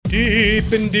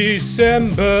Deep in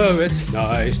December, it's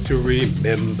nice to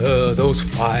remember those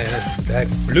fires that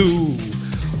blew,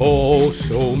 oh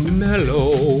so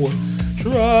mellow.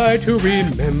 Try to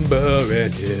remember,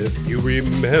 and if you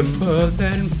remember,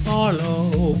 then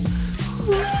follow.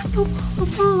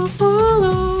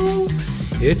 Follow.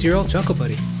 It's your old Chuckle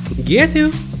Buddy. Guess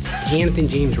who? Jonathan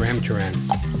James Ramcharan,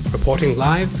 reporting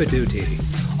live for duty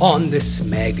on this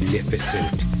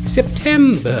magnificent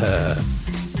September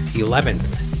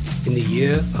 11th in the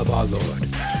year of our Lord,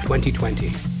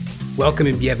 2020. Welcome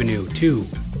and bienvenue to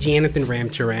Jonathan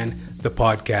Ramcharan, the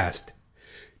podcast.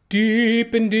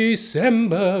 Deep in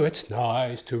December, it's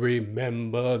nice to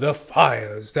remember the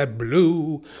fires that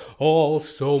blew, all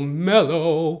so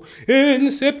mellow. In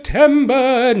September,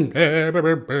 and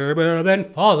then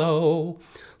follow.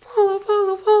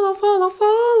 Follow.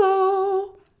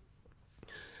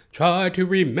 Try to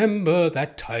remember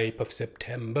that type of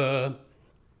September.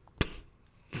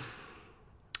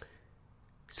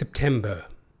 September,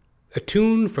 a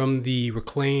tune from the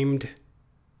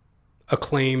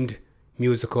acclaimed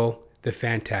musical, The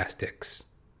Fantastics.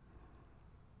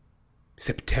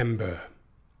 September.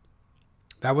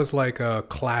 That was like a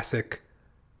classic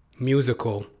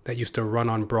musical that used to run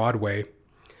on Broadway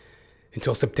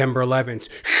until September 11th.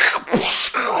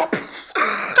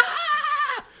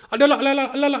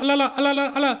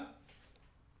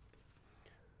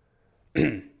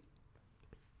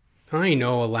 I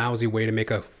know, a lousy way to make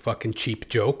a fucking cheap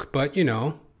joke, but you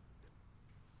know,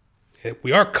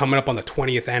 we are coming up on the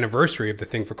 20th anniversary of the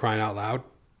thing, for crying out loud.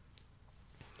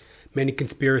 Many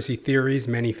conspiracy theories,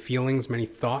 many feelings, many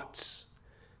thoughts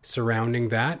surrounding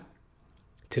that.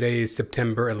 Today is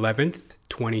September 11th,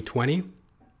 2020.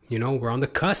 You know, we're on the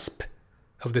cusp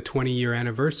of the 20-year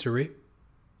anniversary.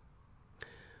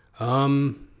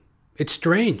 It's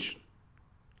strange.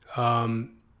 The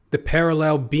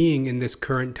parallel being in this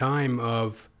current time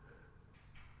of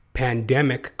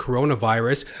pandemic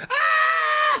coronavirus.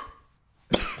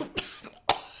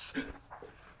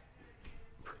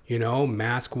 You know,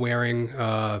 mask wearing,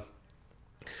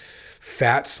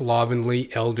 fat,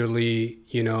 slovenly, elderly,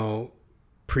 you know,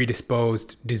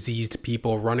 predisposed, diseased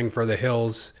people running for the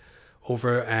hills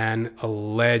over an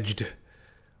alleged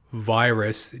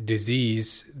virus,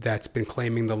 disease that's been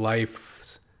claiming the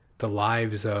lives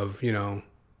of, you know,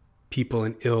 people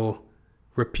in ill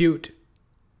repute.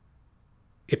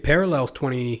 It parallels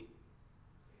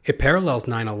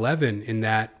 9/11 in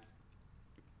that,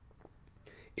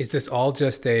 is this all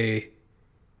just a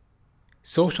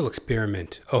social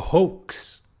experiment, a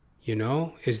hoax? You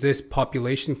know, is this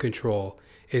population control?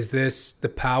 Is this the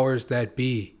powers that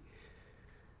be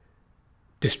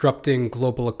disrupting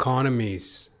global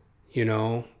economies? You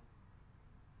know,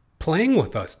 playing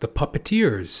with us, the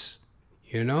puppeteers,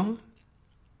 you know?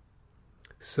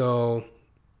 So,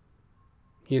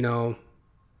 you know,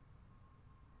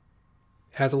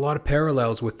 has a lot of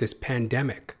parallels with this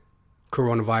pandemic.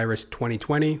 Coronavirus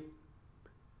 2020,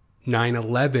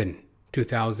 9/11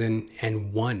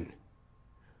 2001.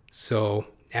 So,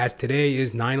 as today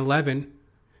is 9/11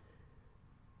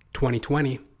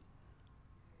 2020,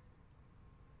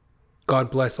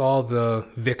 God bless all the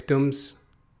victims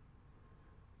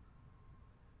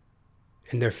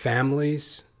and their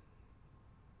families.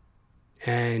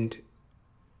 And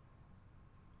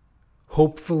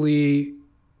hopefully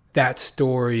that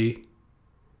story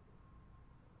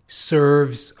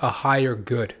serves a higher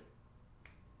good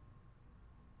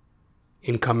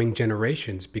in coming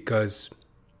generations, because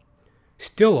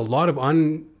still a lot of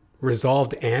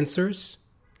unresolved answers,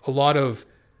 a lot of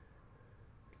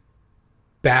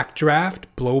backdraft,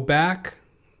 blowback,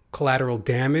 collateral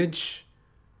damage,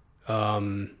 a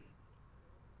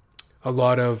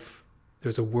lot of,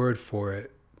 there's a word for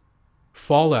it,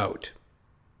 fallout,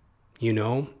 you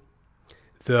know,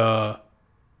 the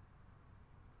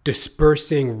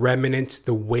dispersing remnants,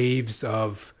 the waves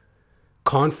of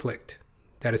conflict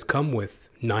that has come with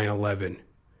 9/11,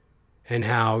 and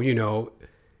how, you know,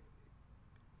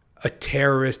 a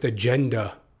terrorist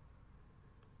agenda,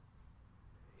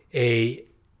 a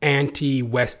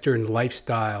anti-Western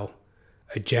lifestyle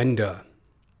agenda,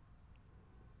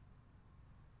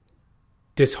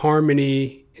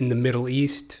 disharmony in the Middle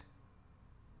East,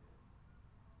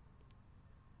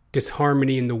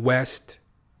 disharmony in the West,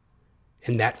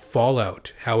 and that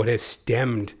fallout, how it has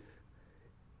stemmed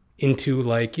into,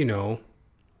 like, you know,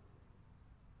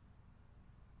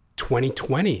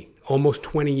 2020, almost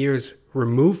 20 years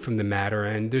removed from the matter,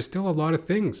 and there's still a lot of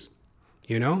things,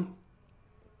 you know?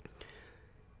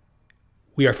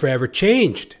 We are forever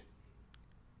changed,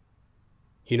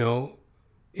 you know,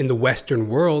 in the Western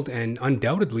world, and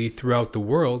undoubtedly throughout the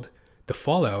world, the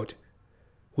fallout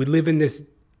We live in this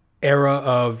era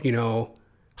of,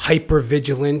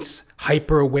 hyper-vigilance,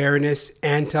 hyper-awareness,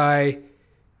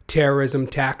 anti-terrorism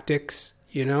tactics,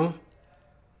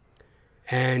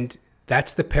 And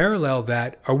that's the parallel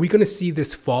that, are we going to see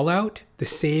this fallout, the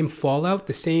same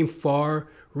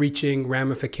far-reaching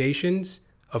ramifications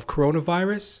of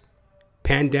coronavirus,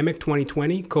 pandemic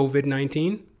 2020,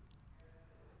 COVID-19?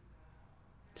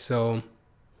 So,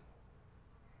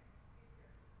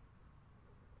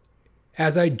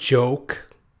 as I joke,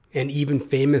 and even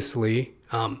famously,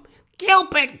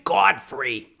 Gilbert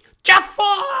Gottfried,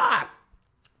 Jafar,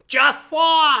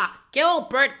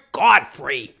 Gilbert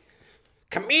Gottfried,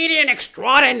 comedian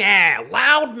extraordinaire,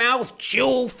 loudmouth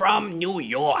Jew from New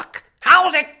York.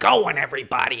 How's it going,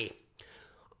 everybody?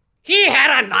 He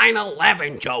had a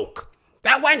 9/11 joke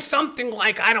that went something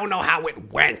like, I don't know how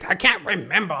it went. I can't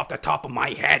remember off the top of my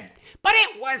head. But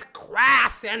it was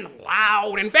crass and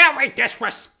loud and very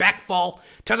disrespectful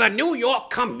to the New York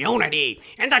community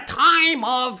in the time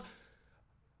of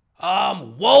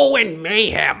woe and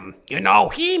mayhem.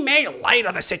 He made light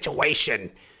of the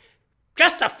situation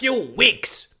just a few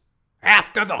weeks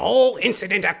after the whole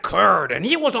incident occurred, and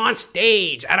he was on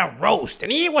stage at a roast,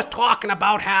 and he was talking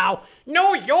about how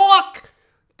New York,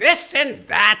 this and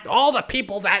that, all the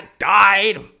people that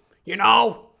died,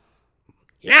 yada,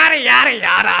 yada,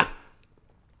 yada.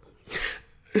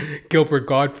 Gilbert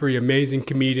Gottfried, amazing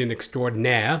comedian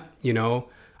extraordinaire,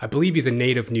 I believe he's a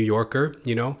native New Yorker,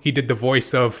 He did the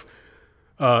voice of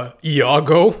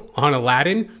Iago on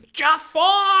Aladdin.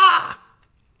 Jafar!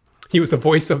 He was the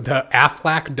voice of the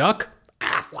Aflac duck.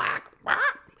 Aflac.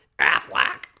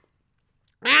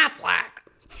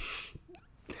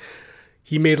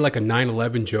 He made like a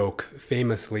 9/11 joke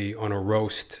famously on a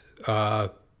roast.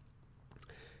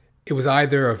 It was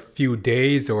either a few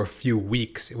days or a few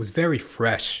weeks. It was very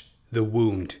fresh, the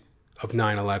wound of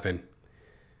 9/11.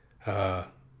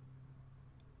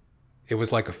 It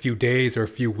was like a few days or a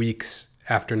few weeks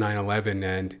after 9/11,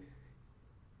 and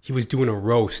he was doing a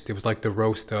roast. It was like the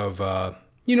roast of,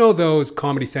 those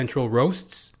Comedy Central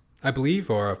roasts, I believe,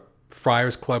 or a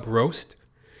Friars Club roast.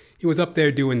 He was up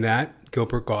there doing that,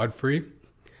 Gilbert Gottfried.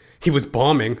 He was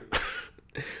bombing.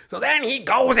 So then he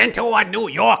goes into a New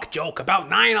York joke about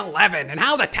 9/11 and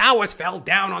how the towers fell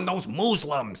down on those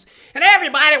Muslims. And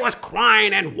everybody was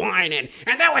crying and whining.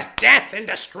 And there was death and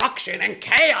destruction and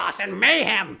chaos and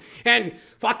mayhem. And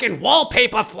fucking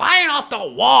wallpaper flying off the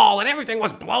wall. And everything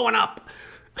was blowing up.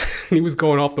 He was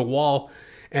going off the wall.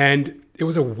 And it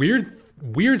was a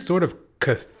weird sort of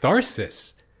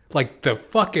catharsis. Like the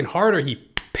fucking harder he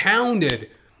pounded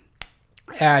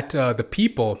at the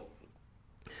people,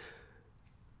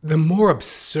 the more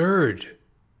absurd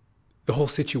the whole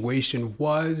situation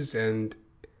was, and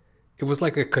it was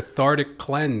like a cathartic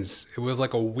cleanse. It was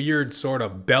like a weird sort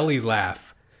of belly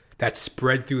laugh that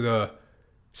spread through the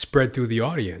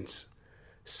audience.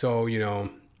 So,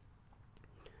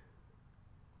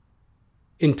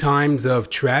 in times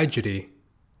of tragedy,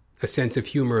 a sense of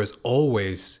humor is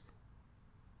always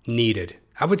needed.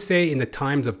 I would say in the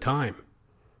times of time,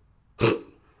 a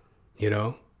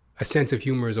sense of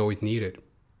humor is always needed.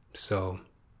 So,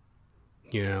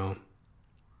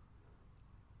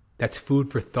 that's food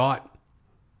for thought.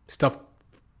 Stuff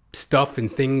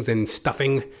and things and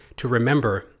stuffing to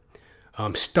remember.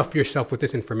 Stuff yourself with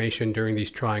this information during these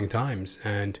trying times.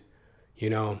 And,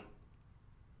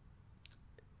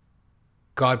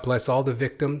 God bless all the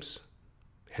victims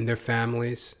and their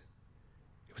families.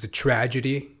 It was a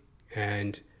tragedy,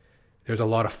 and there's a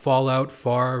lot of fallout,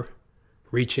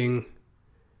 far-reaching,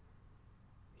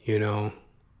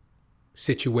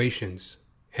 situations.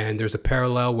 And there's a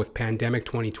parallel with pandemic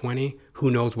 2020. Who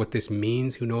knows what this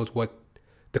means? Who knows what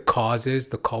the cause is,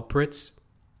 the culprits?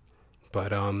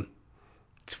 But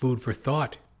it's food for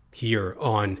thought here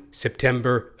on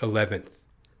September 11th,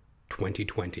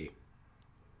 2020.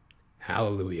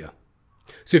 Hallelujah.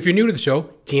 So if you're new to the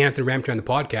show, Jonathan Ramcharan, the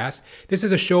podcast, this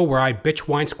is a show where I bitch,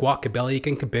 whine, squawk, kabellyache,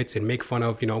 and kibitz and make fun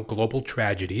of, global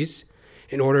tragedies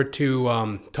in order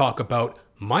to talk about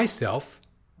myself,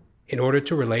 in order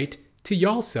to relate to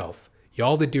y'all self,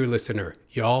 y'all the dear listener,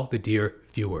 y'all the dear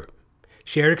viewer.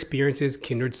 Shared experiences,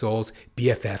 kindred souls,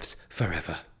 BFFs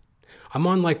forever. I'm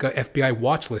on like a FBI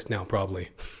watch list now,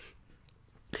 probably.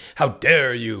 How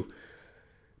dare you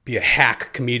be a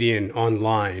hack comedian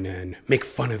online and make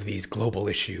fun of these global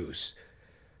issues.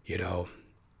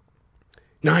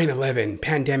 9/11,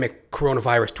 pandemic,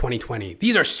 coronavirus 2020.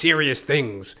 These are serious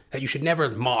things that you should never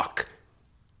mock.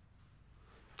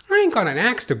 I ain't got an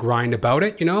axe to grind about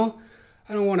it,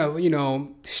 I don't want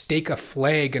to, stake a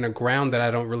flag in a ground that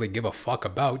I don't really give a fuck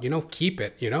about. Keep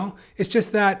it, It's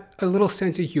just that a little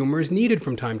sense of humor is needed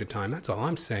from time to time. That's all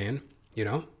I'm saying,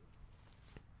 And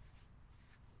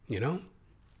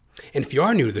if you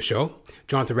are new to the show,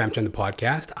 Jonathan Ramcharan, the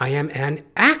podcast, I am an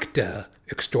actor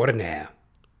extraordinaire.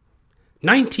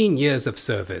 19 years of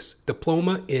service,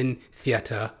 diploma in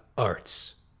theater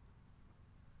arts.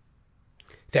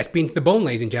 Thespian to the bone,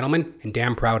 ladies and gentlemen, and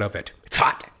damn proud of it. It's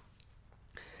hot.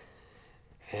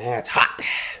 Yeah, it's hot.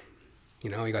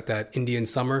 You got that Indian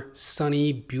summer,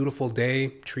 sunny, beautiful day.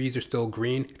 Trees are still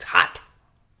green. It's hot.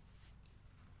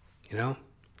 Gonna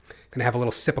have a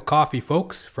little sip of coffee,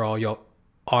 folks, for all y'all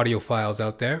audiophiles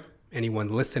out there. Anyone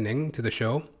listening to the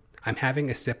show, I'm having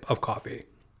a sip of coffee.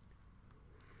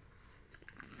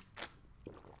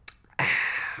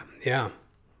 Yeah.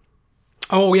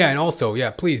 Oh, yeah, and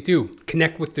also, please do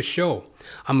connect with the show.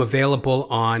 I'm available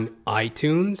on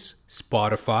iTunes,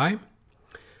 Spotify,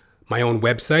 my own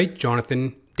website,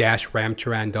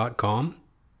 jonathan-ramcharan.com,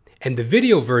 and the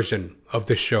video version of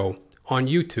the show on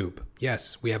YouTube.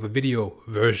 Yes, we have a video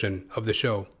version of the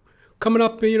show. Coming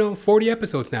up, 40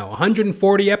 episodes now,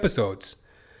 140 episodes.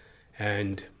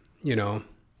 And,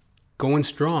 going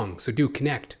strong, so do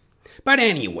connect. But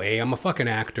anyway, I'm a fucking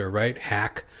actor, right?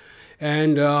 Hack.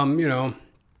 And,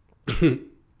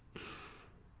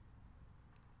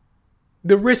 the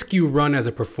risk you run as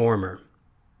a performer,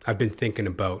 I've been thinking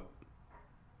about.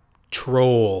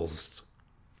 Trolls.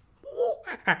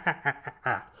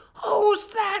 Who's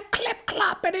that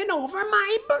clip-clopping over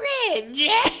my bridge?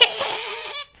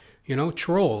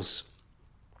 Trolls.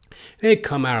 They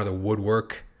come out of the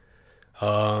woodwork.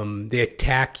 They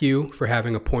attack you for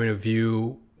having a point of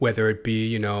view, whether it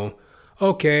be,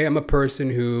 okay, I'm a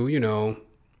person who,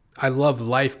 I love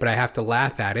life, but I have to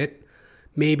laugh at it.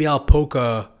 Maybe I'll poke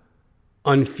a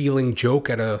unfeeling joke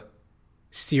at a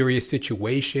serious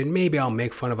situation. Maybe I'll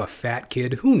make fun of a fat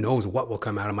kid. Who knows what will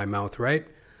come out of my mouth, right?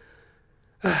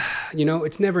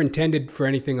 It's never intended for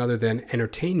anything other than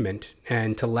entertainment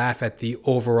and to laugh at the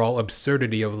overall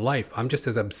absurdity of life. I'm just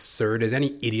as absurd as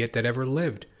any idiot that ever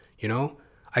lived,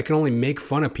 I can only make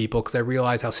fun of people because I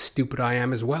realize how stupid I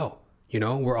am as well.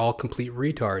 We're all complete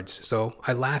retards, so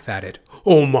I laugh at it.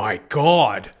 Oh my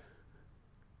God!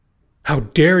 How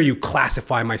dare you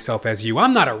classify myself as you?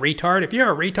 I'm not a retard. If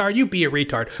you're a retard, you be a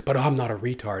retard. But I'm not a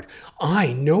retard.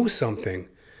 I know something.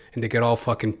 And they get all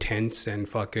fucking tense and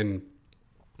fucking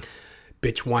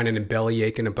bitch whining and belly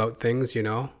aching about things,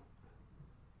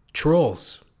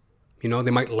 Trolls. They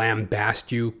might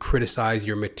lambaste you, criticize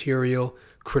your material,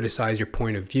 criticize your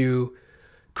point of view,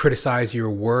 criticize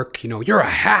your work. You're a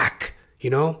hack.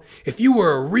 If you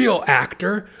were a real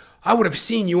actor, I would have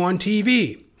seen you on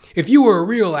TV. If you were a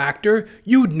real actor,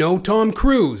 you'd know Tom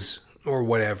Cruise or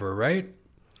whatever, right?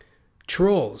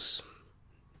 Trolls.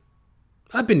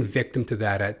 I've been victim to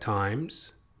that at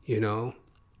times,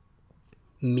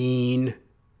 mean,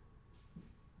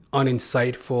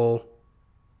 uninsightful,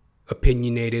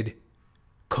 opinionated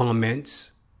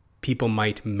comments people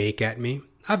might make at me.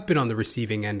 I've been on the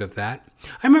receiving end of that.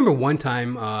 I remember one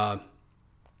time,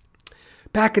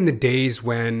 back in the days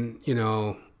when,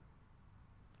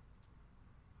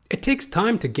 it takes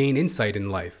time to gain insight in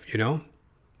life,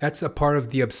 That's a part of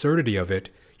the absurdity of it.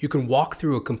 You can walk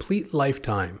through a complete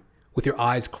lifetime with your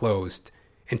eyes closed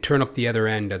and turn up the other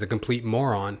end as a complete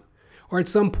moron. Or at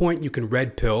some point you can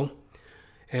red pill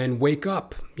and wake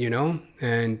up,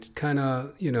 and kind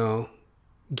of,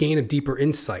 gain a deeper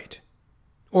insight.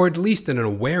 Or at least an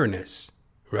awareness,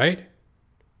 right?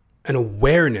 An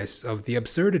awareness of the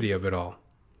absurdity of it all.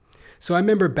 So I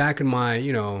remember back in my,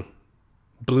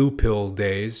 blue pill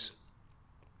days,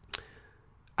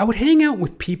 I would hang out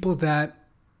with people that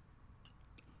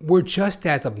were just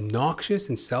as obnoxious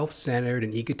and self-centered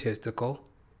and egotistical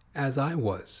as I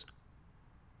was.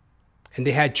 And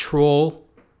they had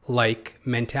troll-like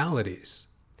mentalities.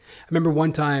 I remember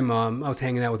one time I was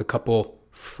hanging out with a couple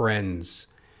friends,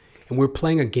 and we were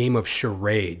playing a game of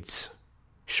charades.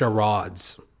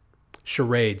 Charades.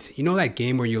 You know that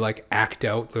game where you act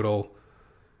out little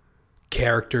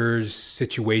characters,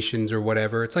 situations, or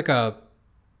whatever? It's like an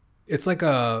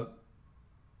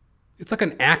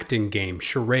acting game,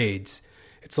 charades.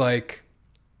 It's like,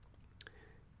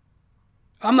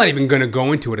 I'm not even going to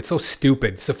go into it. It's so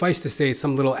stupid. Suffice to say, it's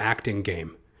some little acting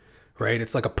game, right?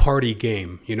 It's like a party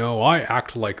game. I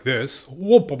act like this.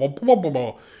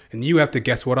 And you have to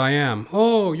guess what I am.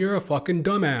 Oh, you're a fucking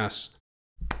dumbass.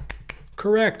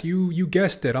 Correct. You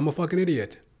guessed it. I'm a fucking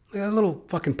idiot. A little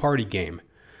fucking party game.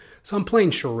 So I'm playing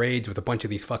charades with a bunch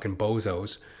of these fucking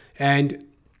bozos. And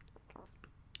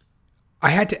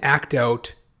I had to act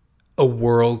out a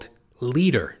world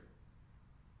leader.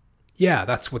 Yeah,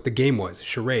 that's what the game was,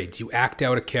 charades. You act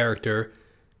out a character.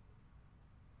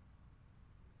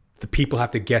 The people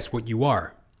have to guess what you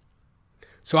are.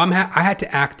 So I had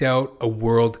to act out a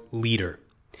world leader.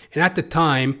 And at the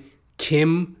time,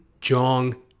 Kim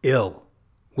Jong-il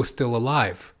was still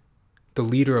alive. The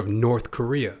leader of North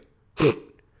Korea.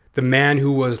 The man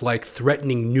who was like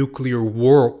threatening nuclear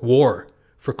war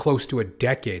for close to a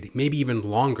decade, maybe even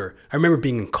longer. I remember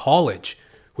being in college,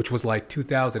 which was like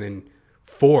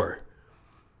 2004.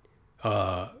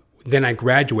 Then I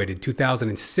graduated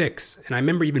 2006. And I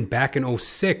remember even back in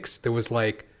 2006, there was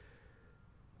like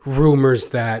rumors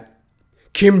that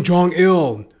Kim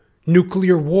Jong-il,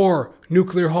 nuclear war,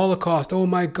 nuclear holocaust. Oh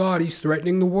my God, he's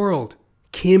threatening the world.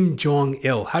 Kim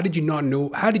Jong-il. How did you not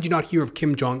know? How did you not hear of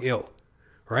Kim Jong-il?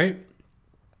 Right?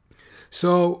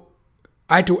 So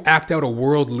I had to act out a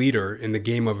world leader in the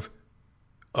game of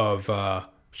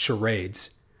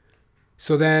charades.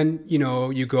 So then,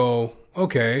 you go,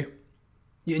 okay.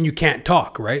 And you can't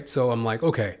talk, right? So I'm like,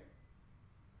 okay.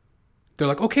 They're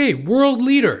like, okay, world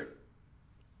leader.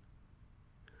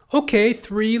 Okay,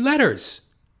 3 letters.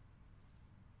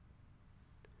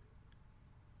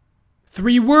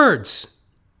 3 words.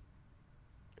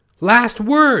 Last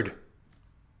word.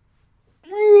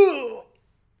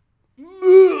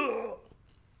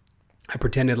 I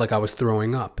pretended like I was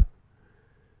throwing up.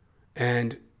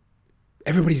 And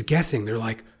everybody's guessing. They're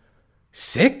like,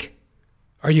 sick?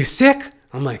 Are you sick?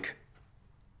 I'm like,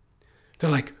 they're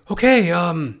like, okay,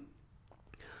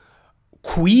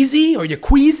 queasy? Are you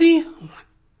queasy?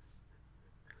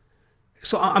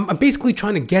 So I'm basically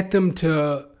trying to get them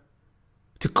to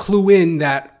clue in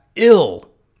that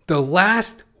ill, the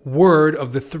last word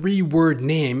of the 3-word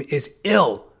name is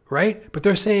ill, right? But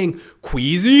they're saying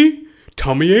queasy,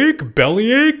 tummy ache,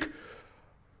 belly ache,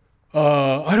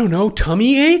 I don't know,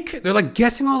 tummy ache. They're like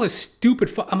guessing all this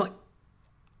stupid I'm like,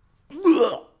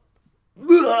 ugh.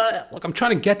 Like I'm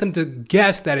trying to get them to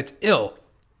guess that it's ill.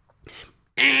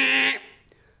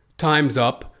 Time's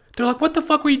up. They're like, what the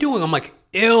fuck were you doing? I'm like,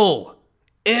 ill.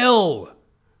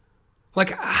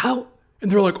 Like how? And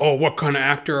they're like, oh, what kind of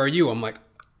actor are you? I'm like,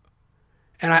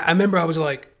 and I remember I was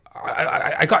like,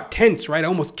 I got tense, right? I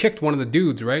almost kicked one of the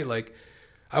dudes, right? Like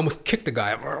I almost kicked the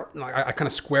guy. I kind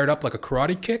of squared up like a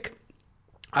karate kick.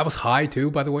 I was high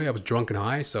too, by the way. I was drunk and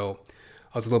high, so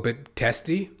I was a little bit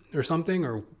testy or something,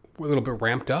 or a little bit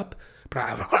ramped up. But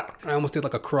I almost did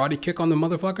like a karate kick on the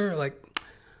motherfucker. Like,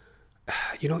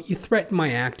 you threaten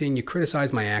my acting, you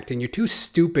criticize my acting. You're too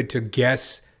stupid to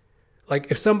guess. Like,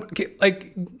 if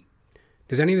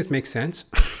does any of this make sense?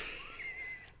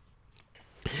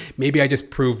 Maybe I just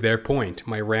proved their point,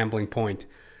 my rambling point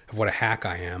of what a hack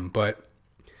I am. But,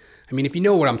 I mean, if you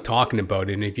know what I'm talking about,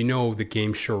 and if you know the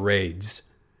game charades,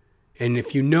 and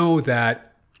if you know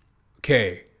that,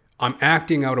 okay, I'm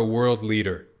acting out a world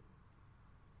leader.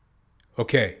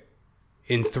 Okay,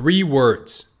 in 3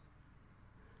 words.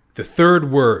 The 3rd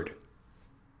word.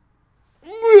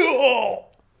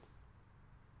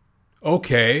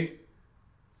 Okay.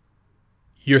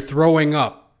 You're throwing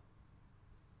up.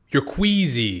 You're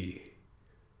queasy.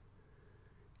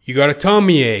 You got a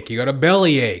tummy ache. You got a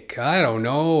belly ache. I don't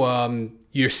know.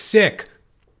 You're sick.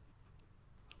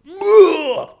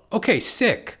 Okay,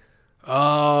 sick.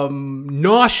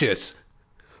 Nauseous.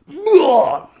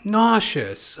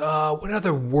 Nauseous. What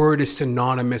other word is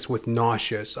synonymous with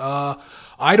nauseous?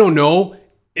 I don't know.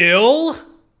 Ill?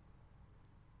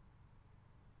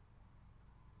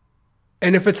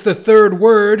 And if it's the 3rd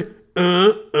word,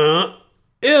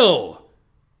 ill.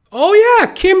 Oh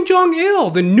yeah, Kim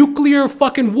Jong-il, the nuclear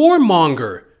fucking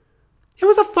warmonger. It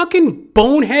was a fucking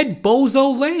bonehead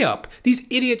bozo layup. These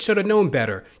idiots should have known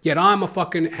better. Yet I'm a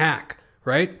fucking hack,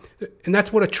 right? And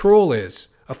that's what a troll is.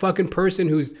 A fucking person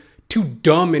who's too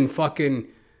dumb and fucking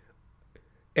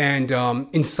and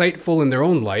insightful in their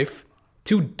own life,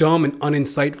 too dumb and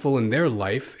uninsightful in their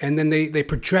life, and then they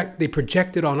project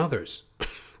it on others.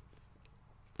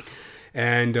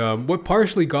 And what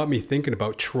partially got me thinking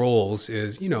about trolls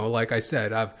is, like I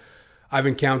said, I've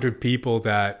encountered people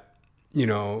that,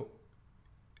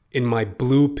 in my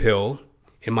blue pill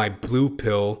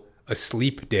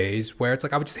asleep days, where it's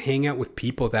like I would just hang out with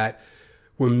people that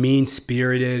were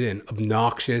mean-spirited and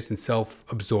obnoxious and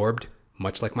self-absorbed,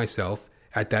 much like myself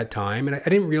at that time. And I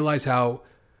didn't realize how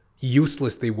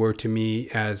useless they were to me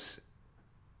as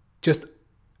just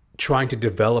trying to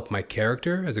develop my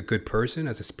character as a good person,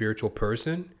 as a spiritual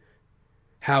person.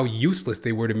 How useless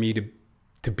they were to me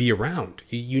to be around.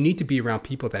 You need to be around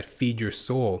people that feed your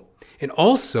soul and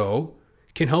also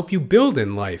can help you build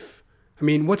in life. I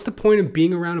mean, what's the point of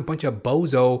being around a bunch of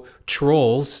bozo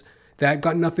trolls that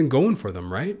got nothing going for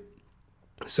them, right?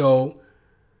 So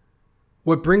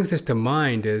what brings this to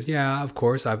mind is, yeah, of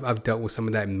course, I've dealt with some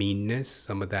of that meanness,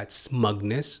 some of that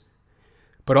smugness,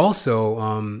 but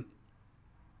also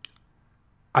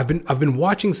I've been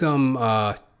watching some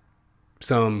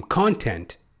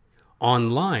content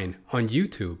online on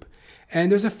YouTube,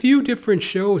 and there's a few different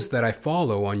shows that I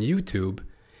follow on YouTube,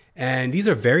 and these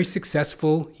are very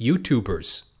successful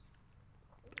YouTubers.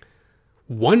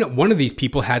 One of these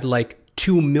people had like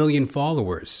 2 million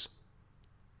followers.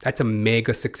 That's a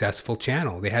mega successful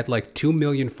channel. They had like 2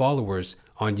 million followers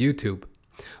on YouTube.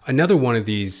 Another one of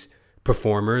these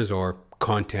performers or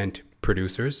content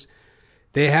producers,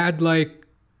 they had like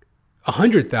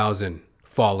 100,000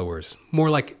 followers, more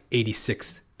like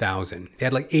 86,000. They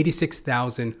had like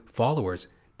 86,000 followers.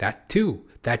 That too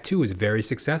is very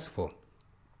successful.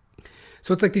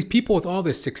 So it's like these people with all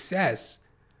this success,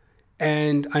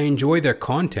 and I enjoy their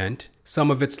content.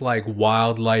 Some of it's like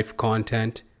wildlife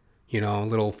content,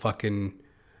 little fucking,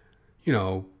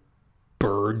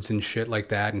 birds and shit like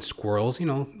that, and squirrels.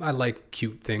 I like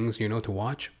cute things, to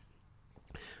watch.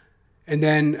 And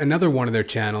then another one of their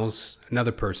channels,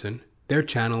 another person, their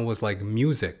channel was like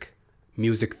music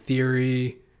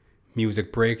theory,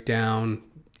 music breakdown,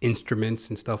 instruments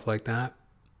and stuff like that.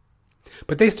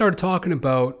 But they started talking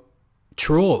about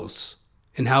trolls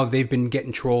and how they've been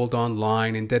getting trolled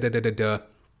online and da-da-da-da-da.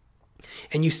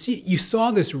 And you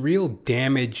saw this real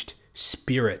damaged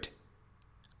spirit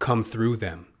come through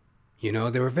them. They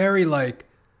were very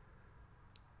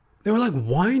they were like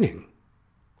whining.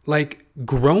 Like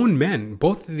grown men.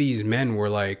 Both of these men were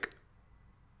like,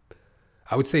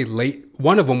 I would say late.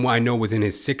 One of them I know was in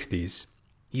his 60s.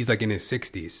 He's like in his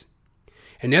 60s.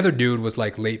 And the other dude was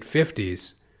like late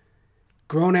 50s.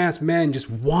 Grown ass men just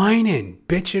whining,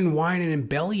 bitching, whining, and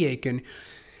belly aching.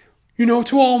 To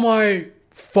all my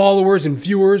followers and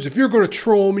viewers, if you're going to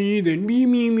troll me, then me,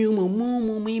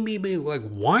 like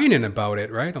whining about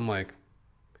it, right? I'm like,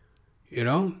 it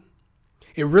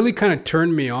really kind of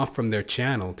turned me off from their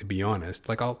channel, to be honest.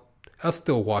 Like I'll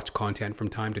still watch content from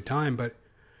time to time, but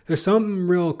there's something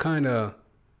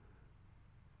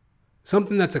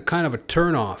that's a kind of a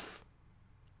turn off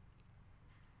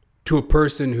to a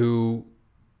person who,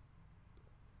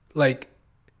 like,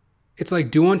 it's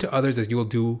like do unto others as you'll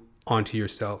do unto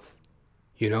yourself.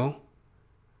 You don't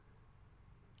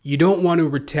want to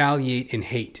retaliate in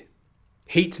hate.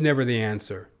 Hate's never the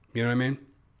answer. You know what I mean?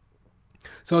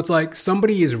 So it's like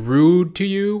somebody is rude to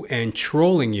you and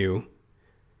trolling you.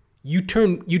 You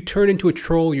turn into a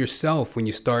troll yourself when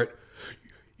you start,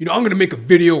 I'm going to make a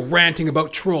video ranting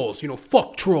about trolls.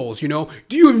 Fuck trolls, Do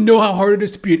you even know how hard it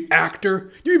is to be an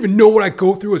actor? Do you even know what I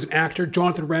go through as an actor?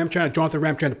 Jonathan Ramcharan,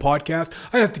 the podcast.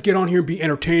 I have to get on here and be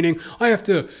entertaining. I have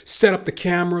to set up the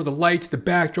camera, the lights, the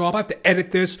backdrop. I have to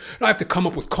edit this. I have to come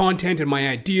up with content and my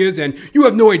ideas. And you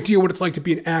have no idea what it's like to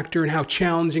be an actor and how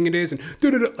challenging it is. And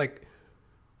like,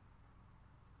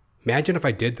 imagine if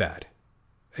I did that.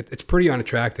 It's pretty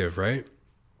unattractive, right?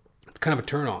 It's kind of a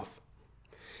turnoff.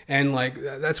 And like,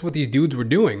 that's what these dudes were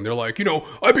doing. They're like,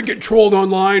 I've been getting trolled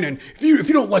online, and if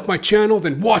you don't like my channel,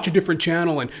 then watch a different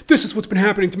channel, and this is what's been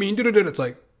happening to me. And it's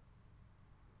like,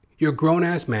 you're a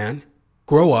grown-ass man.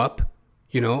 Grow up.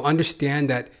 Understand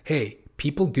that, hey,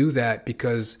 people do that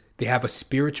because they have a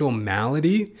spiritual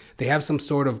malady. They have some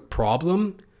sort of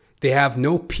problem. They have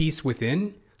no peace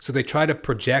within, so they try to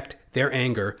project their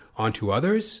anger onto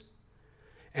others.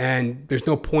 And there's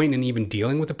no point in even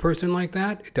dealing with a person like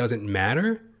that. It doesn't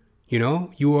matter.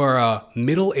 You are a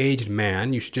middle-aged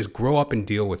man. You should just grow up and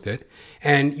deal with it.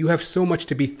 And you have so much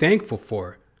to be thankful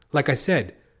for. Like I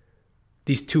said,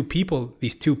 these two people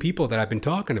that I've been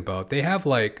talking about, they have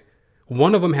like,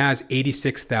 one of them has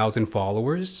 86,000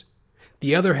 followers.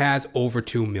 The other has over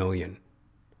 2 million.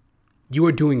 You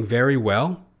are doing very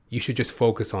well. You should just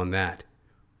focus on that.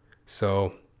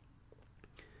 So,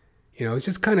 it's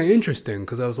just kind of interesting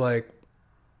because I was like,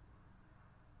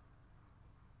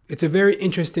 it's a very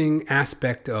interesting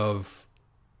aspect of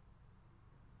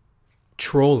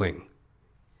trolling.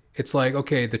 It's like,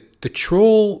 okay, the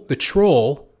troll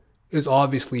is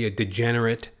obviously a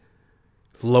degenerate,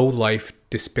 low-life,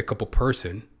 despicable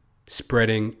person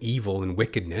spreading evil and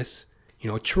wickedness.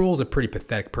 A troll's a pretty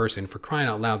pathetic person. For crying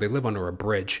out loud, they live under a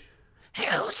bridge.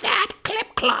 Who's that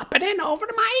clip-clopping over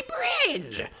to my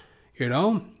bridge?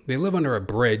 They live under a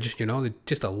bridge, they're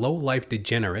just a low-life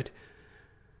degenerate,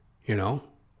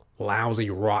 lousy,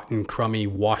 rotten, crummy,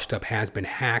 washed-up has-been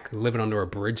hack living under a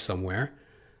bridge somewhere.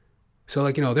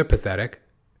 So, they're pathetic.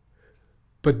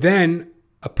 But then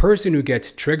a person who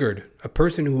gets triggered, a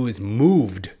person who is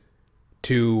moved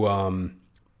to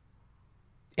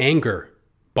anger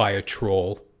by a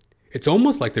troll, it's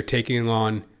almost like they're taking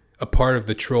on a part of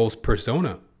the troll's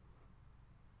persona.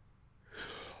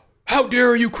 How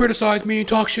dare you criticize me and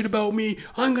talk shit about me?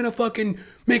 I'm gonna fucking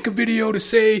make a video to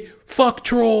say fuck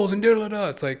trolls and da-da-da.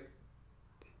 It's like,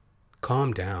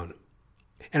 calm down.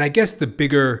 And I guess the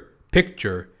bigger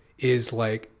picture is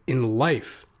like in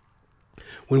life,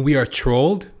 when we are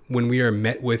trolled, when we are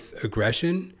met with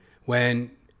aggression,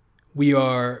 when we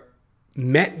are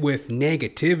met with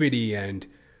negativity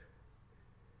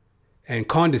and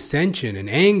condescension and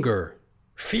anger,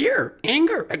 fear,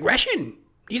 anger, aggression.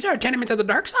 These are tenements of the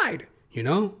dark side. You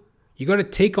know, you got to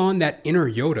take on that inner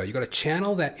Yoda. You got to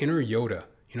channel that inner Yoda.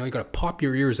 You know, you got to pop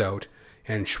your ears out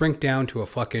and shrink down to a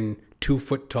fucking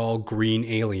 2-foot tall green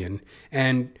alien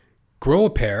and grow a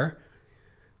pair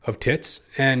of tits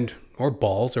and or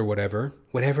balls or whatever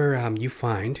you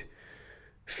find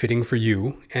fitting for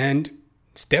you, and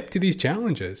step to these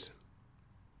challenges.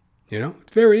 You know,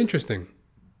 it's very interesting.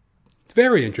 It's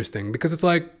very interesting because it's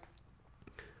like,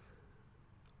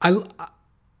 I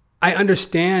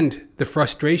understand the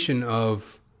frustration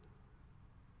of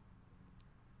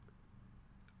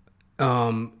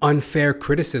unfair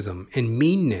criticism and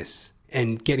meanness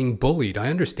and getting bullied. I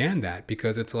understand that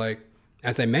because it's like,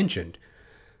 as I mentioned,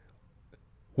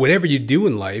 whatever you do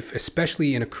in life,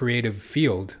 especially in a creative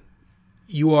field,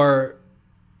 you are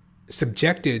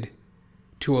subjected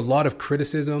to a lot of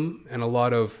criticism and a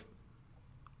lot of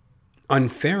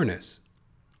unfairness.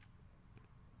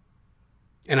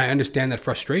 And I understand that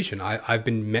frustration. I've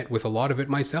been met with a lot of it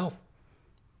myself.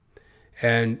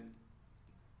 And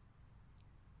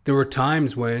there were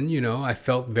times when, you know, I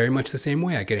felt very much the same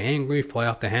way. I get angry, fly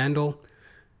off the handle.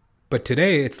 But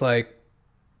today it's like,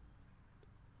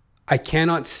 I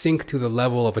cannot sink to the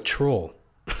level of a troll.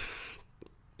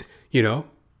 You know?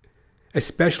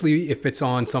 Especially if it's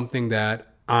on something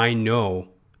that I know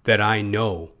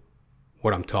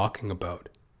what I'm talking about.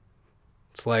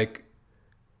 It's like,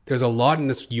 there's a lot in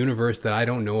this universe that I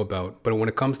don't know about, but when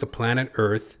it comes to planet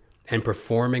Earth and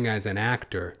performing as an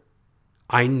actor,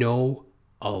 I know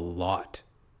a lot.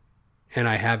 And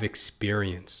I have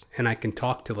experience. And I can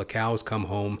talk till the cows come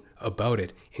home about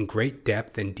it in great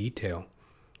depth and detail.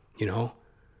 You know?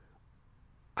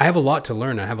 I have a lot to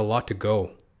learn. I have a lot to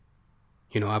go.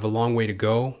 You know, I have a long way to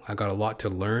go. I got a lot to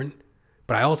learn.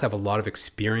 But I also have a lot of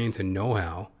experience and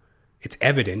know-how. It's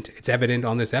evident. It's evident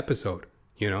on this episode.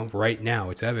 You know, right now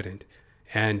it's evident.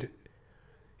 And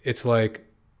it's like,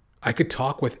 I could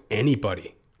talk with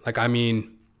anybody. Like, I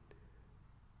mean,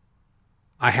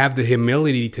 I have the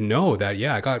humility to know that,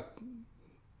 yeah, I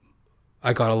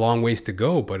got a long ways to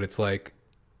go, but it's like,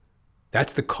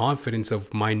 that's the confidence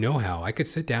of my know-how. I could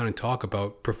sit down and talk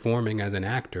about performing as an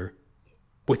actor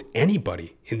with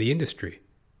anybody in the industry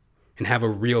and have a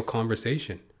real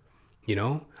conversation. You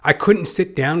know, I couldn't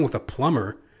sit down with a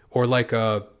plumber or like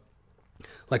a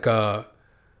what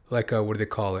do they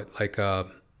call it? Like a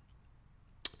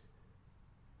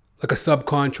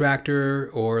subcontractor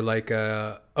or like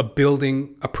a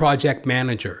project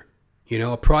manager. You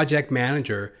know, a project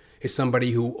manager is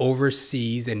somebody who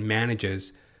oversees and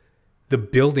manages the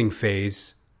building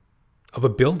phase of a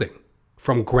building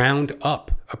from ground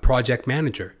up. A project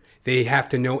manager. They have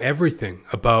to know everything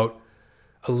about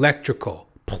electrical,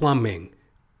 plumbing,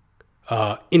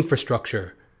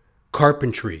 infrastructure,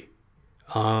 carpentry,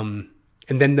 and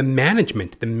then the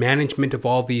management of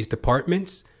all these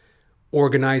departments,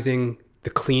 organizing the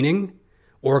cleaning,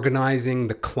 organizing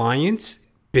the clients,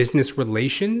 business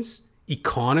relations,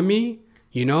 economy,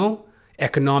 you know,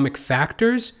 economic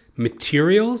factors,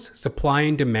 materials, supply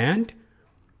and demand.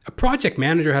 A project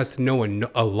manager has to know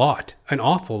a lot, an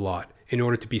awful lot, in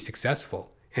order to be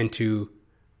successful and to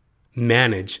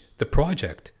manage the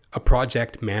project. A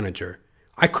project manager.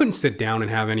 I couldn't sit down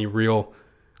and have any real...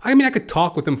 I mean, I could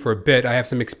talk with them for a bit. I have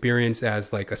some experience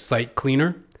as like a site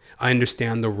cleaner. I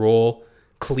understand the role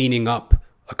cleaning up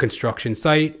a construction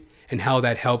site and how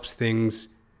that helps things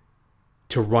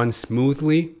to run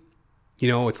smoothly. You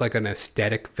know, it's like an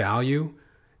aesthetic value.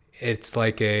 It's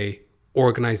like a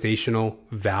organizational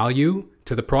value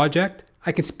to the project.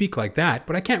 I can speak like that,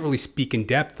 but I can't really speak in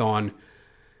depth on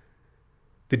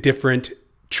the different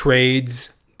trades,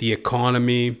 the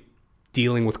economy,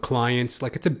 dealing with clients.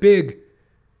 Like it's a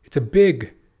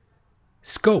big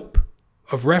scope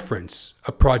of reference,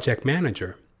 a project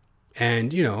manager.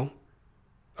 And, you know,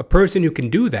 a person who can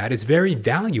do that is very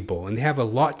valuable and they have a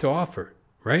lot to offer,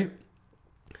 right?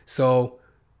 So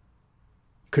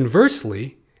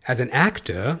conversely, as an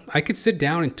actor, I could sit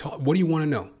down and talk. What do you want to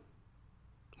know?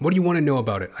 What do you want to know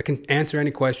about it? I can answer any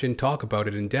question, talk about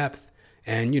it in depth,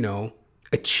 and, you know,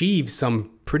 achieve some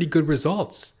pretty good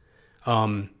results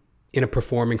in a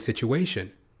performing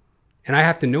situation. And I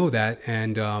have to know that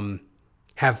and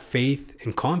have faith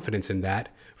and confidence in that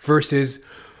versus,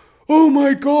 oh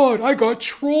my God, I got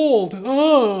trolled.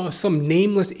 Some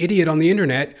nameless idiot on the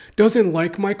internet doesn't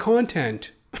like my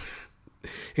content.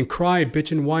 And cry,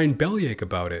 bitch, and whine bellyache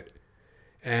about it.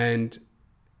 And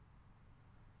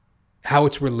how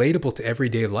it's relatable to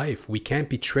everyday life. We can't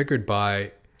be triggered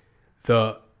by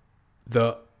the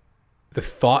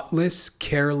thoughtless,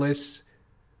 careless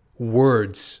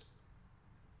words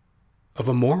of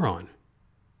a moron,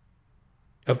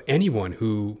 of anyone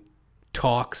who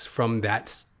talks from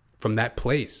that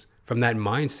place, from that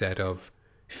mindset of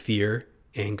fear,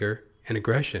 anger, and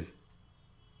aggression.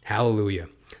 Hallelujah.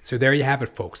 So there you have it,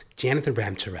 folks. Jonathan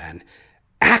Ramcharan,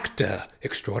 actor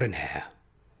extraordinaire.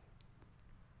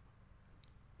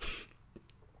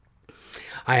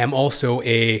 I am also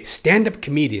a stand-up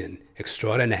comedian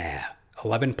extraordinaire.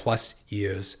 11 plus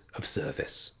years of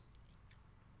service.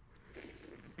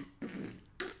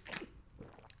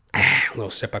 A little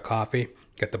sip of coffee.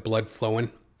 Get the blood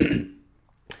flowing.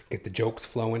 Get the jokes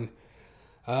flowing.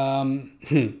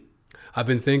 I've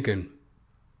been thinking,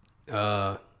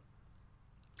 as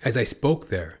I spoke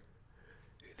there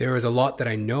is a lot that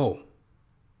I know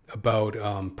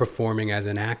about performing as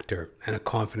an actor and a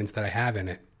confidence that I have in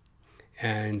it.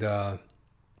 And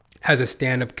as a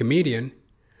stand-up comedian,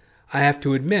 I have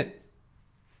to admit,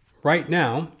 right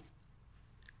now,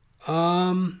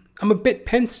 I'm a bit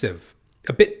pensive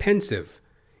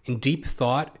in deep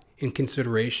thought, in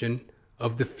consideration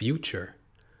of the future.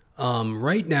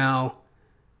 Right now,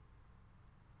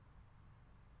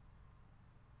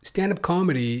 stand-up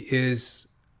comedy is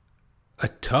a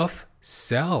tough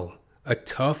sell, a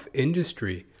tough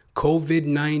industry.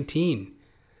 COVID-19.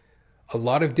 A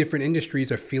lot of different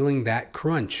industries are feeling that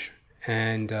crunch.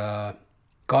 And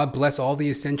God bless all the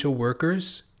essential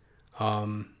workers.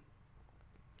 And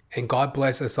God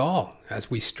bless us all as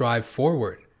we strive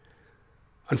forward.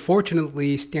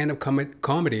 Unfortunately, stand-up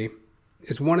comedy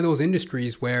is one of those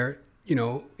industries where,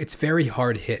 it's very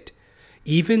hard hit.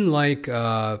 Even like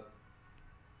the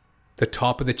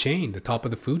top of the chain, the top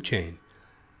of the food chain,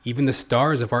 even the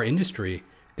stars of our industry,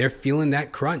 they're feeling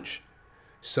that crunch.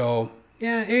 So,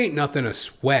 yeah, it ain't nothing to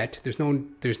sweat. There's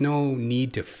no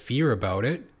need to fear about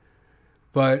it.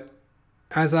 But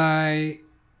as I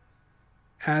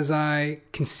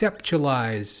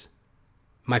conceptualize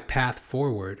my path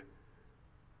forward,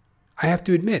 I have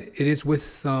to admit, it is with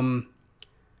some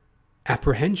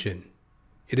apprehension.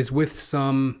 It is with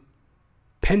some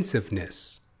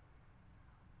pensiveness.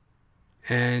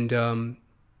 And,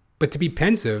 but to be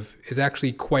pensive is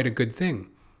actually quite a good thing.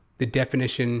 The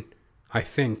definition, I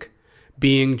think,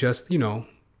 being just, in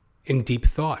deep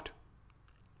thought.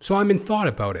 So I'm in thought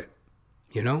about it,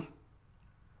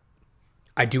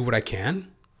 I do what I can.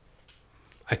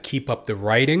 I keep up the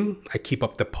writing. I keep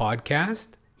up the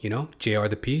podcast, JR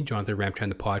the P, Jonathan Ramcharan,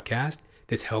 the podcast.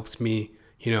 This helps me,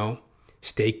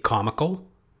 stay comical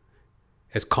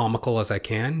as I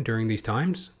can during these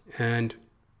times. And,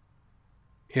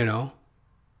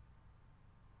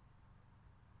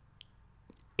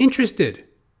 interested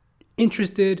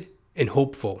and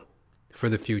hopeful for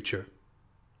the future,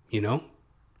 and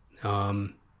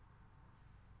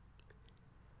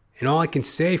all I can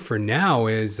say for now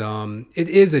is it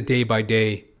is a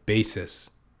day-by-day basis,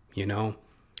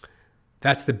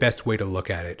 That's the best way to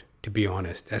look at it, to be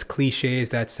honest. As cliche as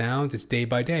that sounds, it's day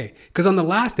by day. Because on the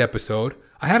last episode,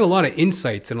 I had a lot of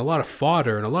insights and a lot of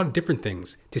fodder and a lot of different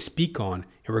things to speak on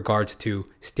in regards to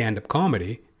stand-up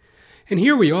comedy. And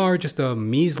here we are just a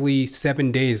measly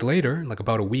 7 days later, like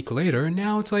about a week later, and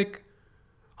now it's like,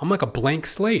 I'm like a blank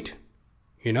slate.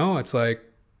 It's like,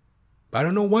 I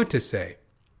don't know what to say.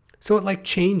 So it like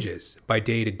changes by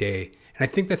day to day. And I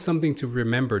think that's something to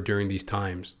remember during these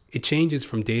times. It changes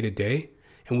from day to day,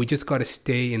 and we just got to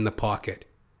stay in the pocket,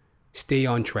 stay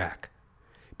on track.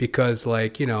 Because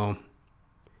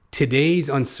today's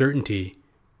uncertainty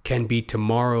can be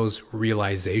tomorrow's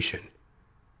realization,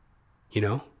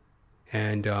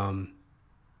 And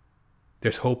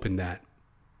there's hope in that.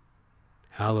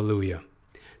 Hallelujah.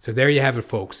 So there you have it,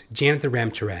 folks. Jonathan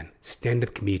Ramcharan,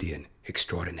 stand-up comedian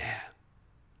extraordinaire.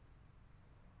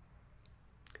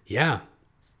 Yeah,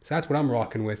 so that's what I'm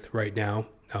rocking with right now.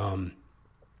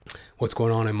 What's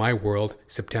going on in my world,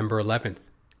 September 11th,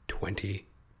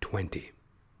 2020.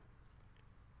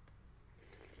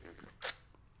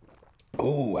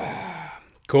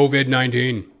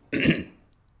 COVID-19.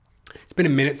 It's been a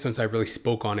minute since I really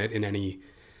spoke on it in any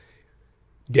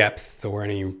depth or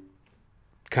any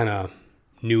kind of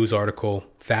news article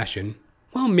fashion.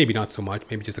 Well, maybe not so much,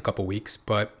 maybe just a couple weeks,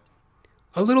 but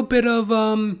a little bit of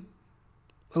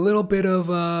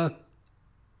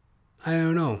I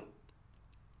don't know,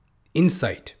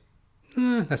 insight.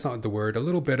 That's not the word. A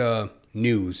little bit of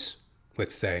news,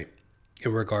 let's say,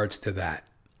 in regards to that.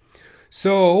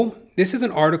 So this is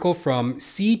an article from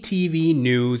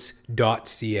ctvnews.ca.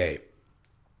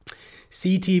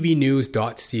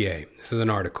 ctvnews.ca. This is an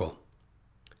article.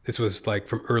 This was like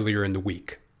from earlier in the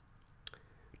week.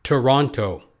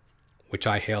 Toronto, which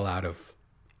I hail out of.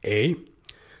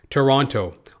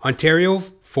 Toronto, Ontario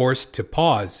forced to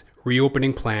pause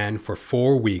reopening plan for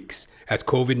 4 weeks as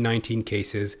COVID-19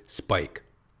 cases spike.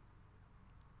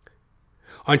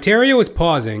 Ontario is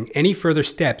pausing any further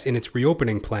steps in its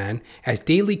reopening plan as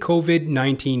daily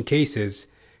COVID-19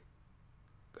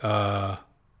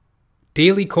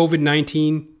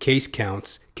 case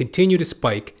counts continue to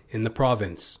spike in the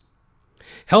province.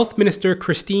 Health Minister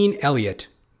Christine Elliott,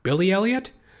 Billy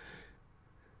Elliott?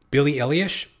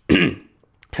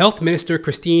 Health Minister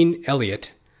Christine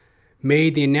Elliott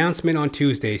made the announcement on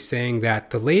Tuesday saying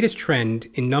that the latest trend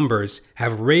in numbers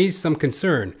have raised some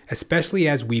concern, especially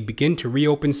as we begin to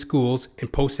reopen schools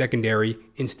and post-secondary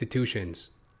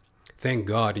institutions. Thank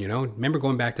God, Remember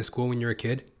going back to school when you were a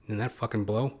kid? Didn't that fucking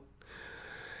blow?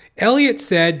 Elliott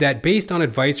said that based on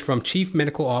advice from Chief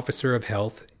Medical Officer of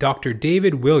Health, Dr.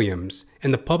 David Williams,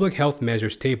 and the Public Health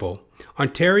Measures Table,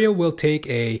 Ontario will take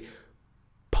a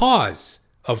pause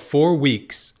of 4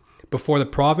 weeks before the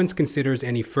province considers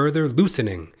any further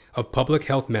loosening of public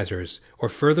health measures or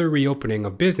further reopening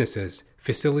of businesses,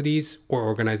 facilities, or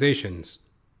organizations.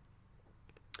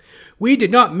 We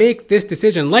did not make this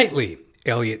decision lightly,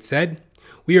 Elliott said.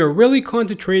 We are really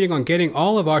concentrating on getting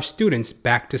all of our students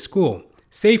back to school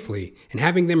safely and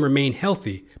having them remain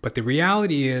healthy, but the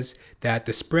reality is that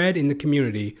the spread in the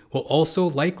community will also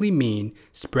likely mean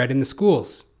spread in the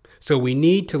schools. So we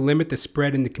need to limit the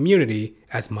spread in the community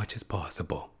as much as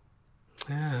possible.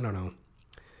 I don't know.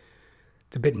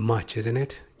 It's a bit much, isn't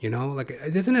it?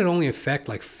 Doesn't it only affect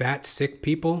like fat, sick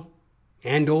people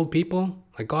and old people?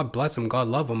 Like, God bless them, God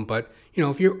love them. But,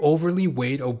 if you're overly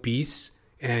weight, obese,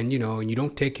 and, and you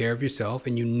don't take care of yourself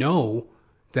and you know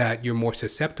that you're more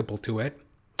susceptible to it,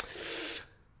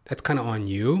 that's kind of on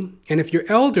you. And if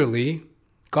you're elderly,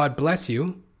 God bless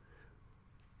you.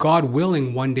 God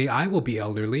willing, one day I will be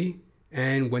elderly.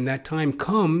 And when that time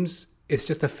comes, it's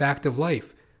just a fact of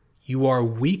life. You are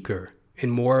weaker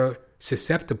and more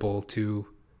susceptible to,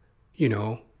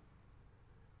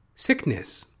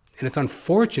 sickness. And it's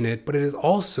unfortunate, but it is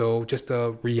also just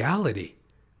a reality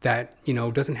that,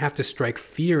 doesn't have to strike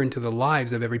fear into the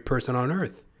lives of every person on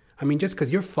earth. I mean, just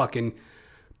because you're fucking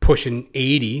pushing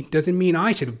 80 doesn't mean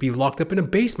I should be locked up in a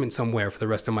basement somewhere for the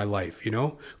rest of my life,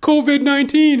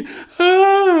 COVID-19.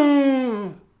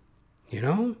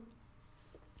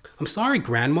 I'm sorry,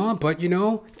 Grandma, but,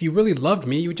 if you really loved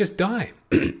me, you would just die.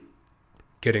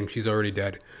 Kidding, she's already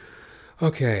dead.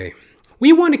 Okay.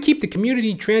 We want to keep the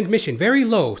community transmission very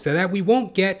low so that we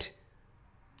won't get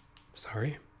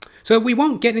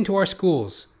into our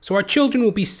schools, so our children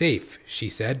will be safe, she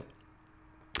said.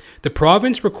 The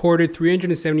province recorded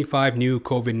 375 new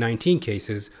COVID-19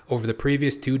 cases over the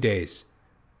previous 2 days.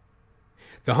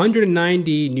 The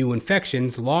 190 new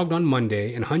infections logged on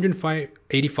Monday and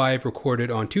 185 recorded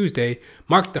on Tuesday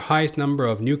marked the highest number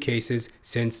of new cases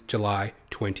since July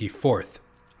 24th.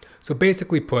 So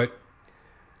basically put,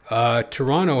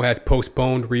 Toronto has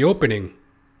postponed reopening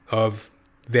of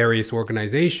various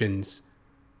organizations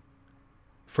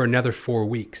for another 4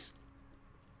 weeks,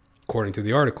 according to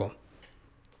the article.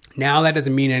 Now that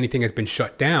doesn't mean anything has been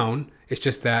shut down. It's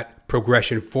just that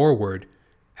progression forward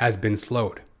has been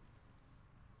slowed.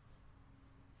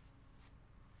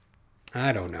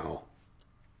 I don't know.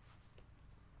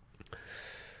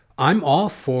 I'm all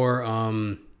for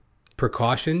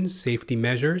precautions, safety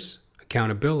measures,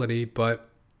 accountability, but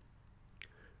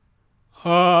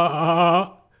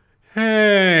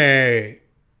hey,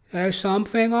 there's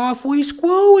something awfully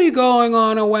squooey going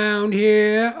on around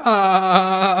here.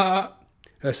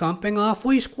 There's something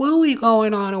awfully squooey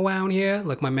going on around here,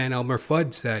 like my man Elmer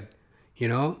Fudd said,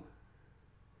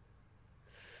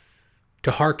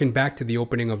 To harken back to the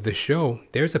opening of the show,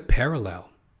 there's a parallel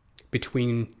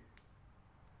between,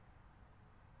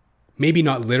 maybe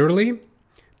not literally,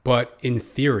 but in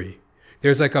theory.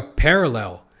 There's like a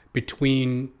parallel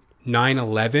between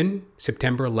 9/11,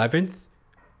 September 11th,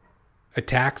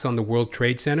 attacks on the World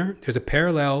Trade Center. There's a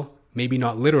parallel, maybe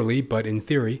not literally, but in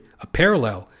theory, a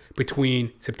parallel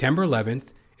between September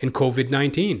 11th and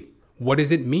COVID-19. What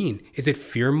does it mean? Is it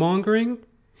fear-mongering?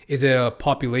 Is it a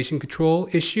population control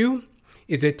issue?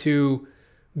 Is it to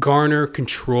garner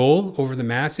control over the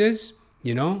masses?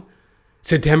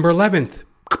 September 11th,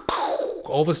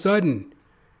 all of a sudden,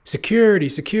 security.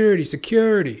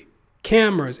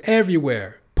 Cameras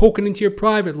everywhere, poking into your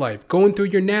private life, going through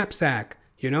your knapsack,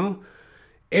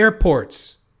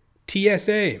 Airports,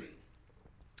 TSA.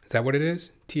 Is that what it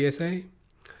is? TSA?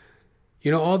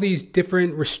 All these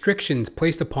different restrictions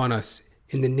placed upon us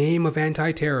in the name of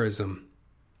anti-terrorism.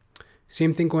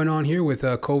 Same thing going on here with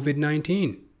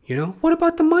COVID-19. What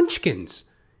about the munchkins?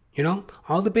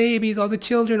 All the babies, all the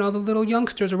children, all the little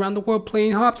youngsters around the world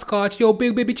playing hopscotch. Yo,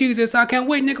 big baby Jesus, I can't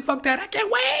wait, nigga, fuck that, I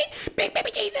can't wait. Big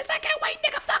baby Jesus, I can't wait,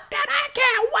 nigga, fuck that, I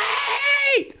can't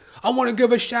wait. I want to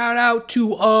give a shout out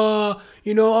to, all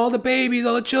the babies,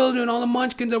 all the children, all the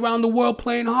munchkins around the world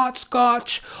playing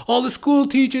hopscotch. All the school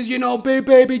teachers, big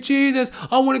baby Jesus.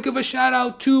 I want to give a shout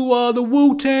out to, the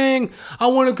Wu-Tang. I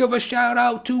want to give a shout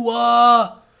out to,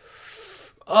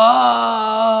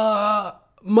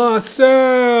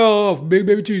 myself. Big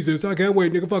baby Jesus, I can't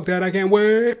wait, nigga, fuck that, I can't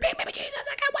wait. Big baby Jesus,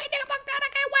 I can't wait, nigga, fuck that, I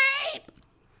can't wait.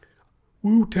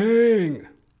 Wu-Tang.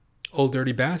 Old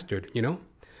dirty bastard,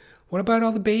 What about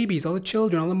all the babies, all the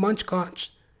children, all the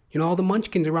munchkins? All the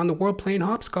munchkins around the world playing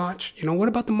hopscotch. What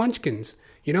about the munchkins?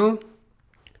 Didn't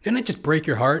it just break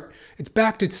your heart? It's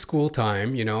back to school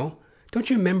time, Don't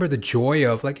you remember the joy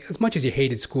of, as much as you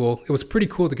hated school, it was pretty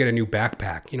cool to get a new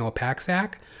backpack, a pack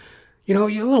sack? Your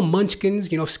little munchkins,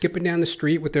 skipping down the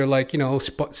street with their, SpongeBob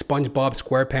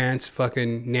SquarePants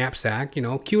fucking knapsack,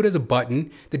 cute as a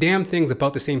button. The damn thing's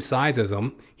about the same size as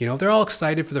them. They're all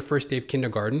excited for the first day of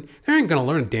kindergarten. They ain't gonna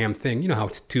learn a damn thing. You know how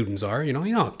students are, you know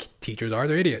how teachers are.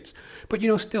 They're idiots. But,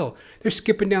 still, they're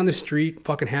skipping down the street,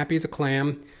 fucking happy as a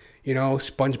clam.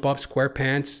 SpongeBob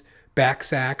SquarePants, pack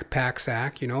sack,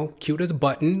 cute as a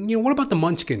button. What about the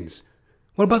munchkins?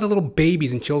 What about the little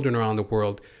babies and children around the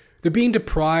world? They're being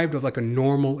deprived of a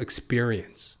normal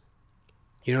experience.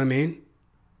 You know what I mean?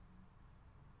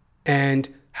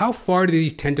 And how far do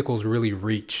these tentacles really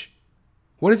reach?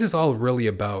 What is this all really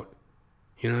about?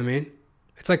 You know what I mean?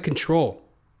 It's like control.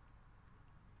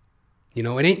 It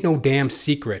ain't no damn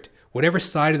secret. Whatever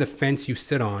side of the fence you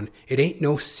sit on, it ain't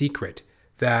no secret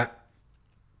that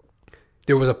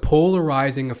there was a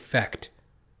polarizing effect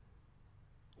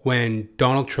when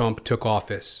Donald Trump took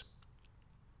office.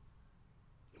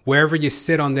 Wherever you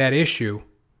sit on that issue,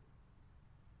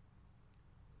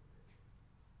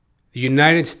 the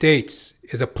United States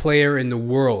is a player in the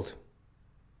world.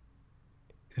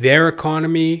 Their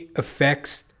economy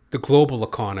affects the global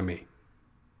economy.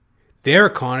 Their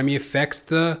economy affects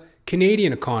the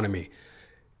Canadian economy.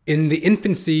 In the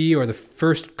infancy or the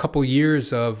first couple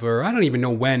years of, or I don't even know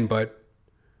when, but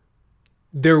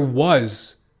there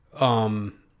was, I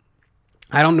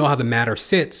don't know how the matter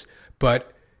sits,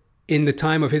 but in the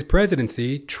time of his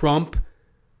presidency, Trump,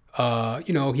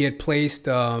 he had placed,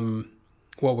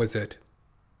 what was it?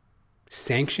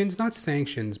 Sanctions? Not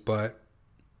sanctions, but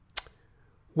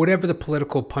whatever the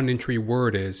political punditry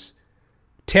word is,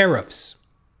 tariffs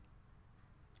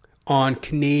on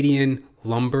Canadian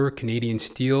lumber, Canadian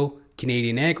steel,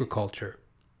 Canadian agriculture.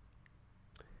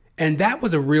 And that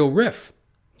was a real riff,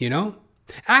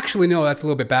 Actually, no, that's a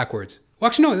little bit backwards. Well,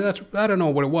 actually, no, I don't know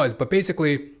what it was, but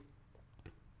basically,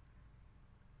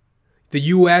 the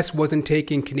U.S. wasn't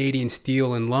taking Canadian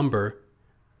steel and lumber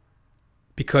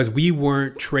because we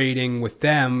weren't trading with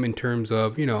them in terms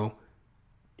of,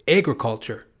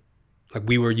 agriculture.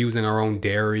 We were using our own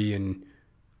dairy and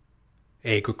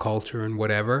agriculture and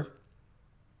whatever.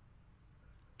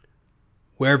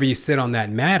 Wherever you sit on that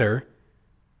matter,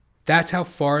 that's how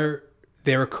far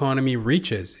their economy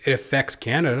reaches. It affects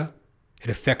Canada. It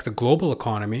affects the global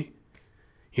economy.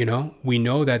 We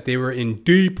know that they were in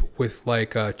deep with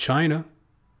China,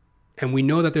 and we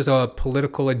know that there's a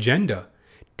political agenda,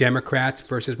 Democrats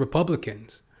versus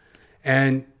Republicans.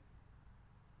 And,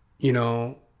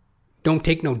 don't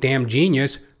take no damn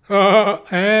genius.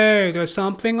 Hey, there's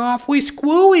something awfully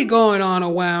squooey going on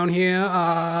around here.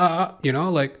 They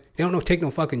don't take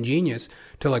no fucking genius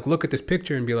to look at this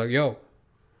picture and be like, yo,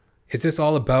 is this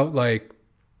all about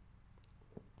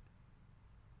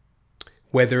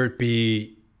whether it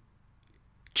be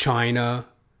China,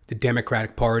 the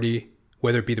Democratic Party,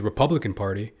 whether it be the Republican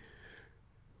Party,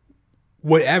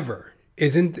 whatever.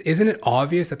 Isn't it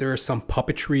obvious that there are some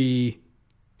puppetry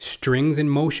strings in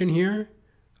motion here?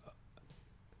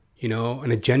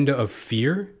 An agenda of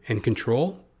fear and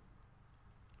control?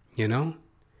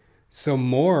 Some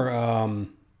more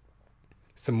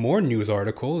news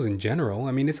articles in general.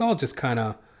 I mean, it's all just kind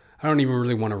of, I don't even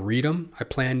really want to read them. I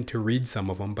plan to read some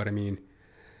of them, but I mean,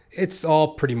 it's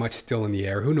all pretty much still in the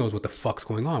air. Who knows what the fuck's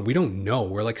going on? We don't know.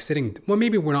 We're sitting, well,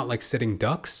 maybe we're not sitting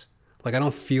ducks. I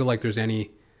don't feel like there's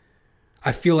any,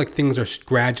 I feel like things are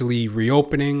gradually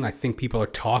reopening. I think people are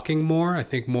talking more. I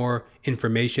think more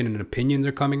information and opinions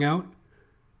are coming out.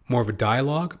 more of a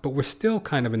dialogue, but we're still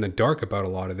kind of in the dark about a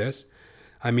lot of this.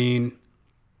 I mean,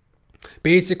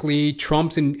 basically,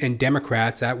 Trump's and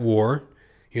Democrats at war,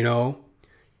 you know,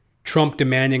 Trump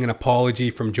demanding an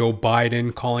apology from Joe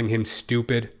Biden, calling him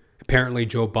stupid. Apparently,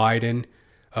 Joe Biden,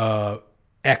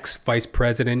 ex-vice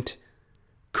president,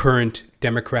 current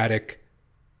Democratic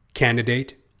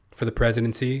candidate for the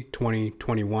presidency,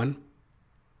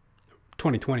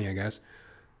 2020, I guess.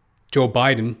 Joe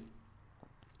Biden,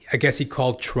 I guess he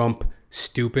called Trump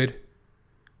stupid.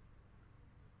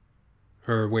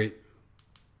 Or wait,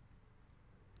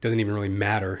 doesn't even really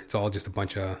matter. It's all just a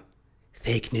bunch of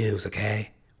fake news,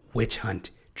 okay? Witch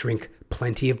hunt. Drink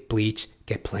plenty of bleach,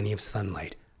 get plenty of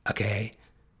sunlight, okay?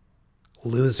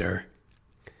 Loser.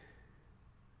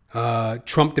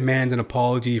 Trump demands an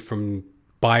apology from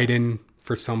Biden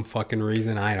for some fucking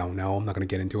reason. I don't know. I'm not going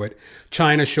to get into it.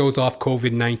 China shows off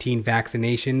COVID-19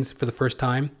 vaccinations for the first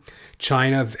time.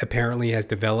 China apparently has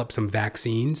developed some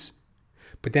vaccines.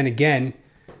 But then again,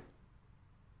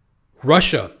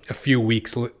 Russia, a few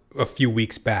weeks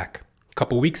back, a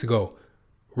couple weeks ago,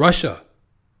 Russia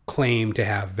claimed to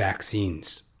have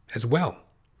vaccines as well.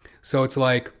 So it's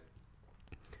like,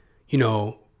 you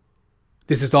know,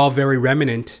 this is all very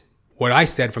reminiscent. What I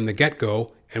said from the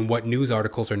get-go and what news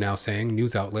articles are now saying,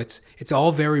 news outlets, it's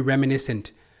all very reminiscing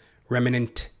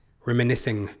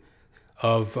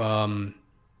of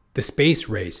the space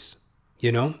race,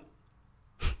 you know?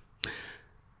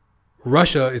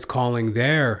 Russia is calling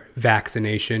their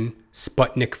vaccination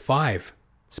Sputnik 5,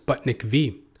 Sputnik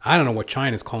V. I don't know what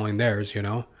China's calling theirs, you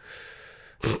know?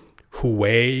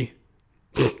 Huawei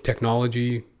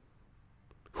technology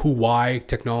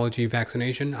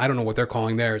vaccination. I don't know what they're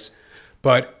calling theirs.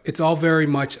 But it's all very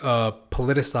much a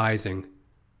politicizing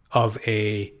of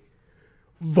a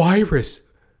virus,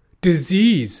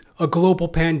 disease, a global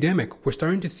pandemic. We're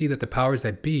starting to see that the powers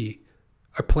that be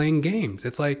are playing games.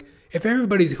 It's like, if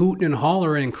everybody's hooting and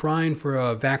hollering and crying for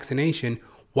a vaccination,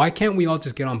 why can't we all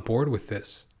just get on board with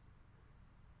this?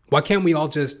 Why can't we all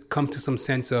just come to some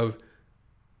sense of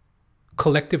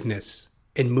collectiveness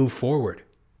and move forward?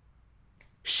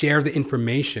 Share the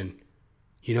information,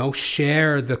 you know,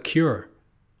 share the cure.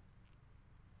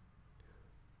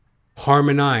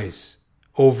 Harmonize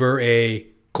over a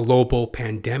global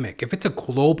pandemic. If it's a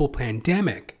global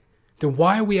pandemic, then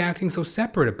why are we acting so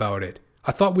separate about it?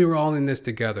 I thought we were all in this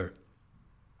together.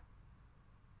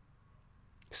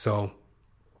 So,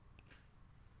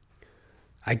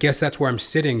 I guess that's where I'm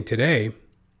sitting today,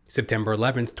 September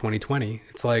 11th, 2020.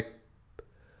 It's like,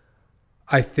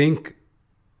 I think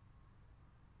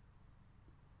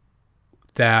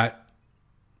that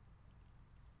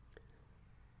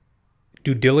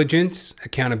due diligence,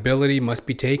 accountability must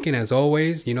be taken as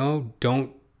always. You know,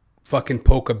 don't fucking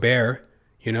poke a bear.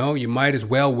 You know, you might as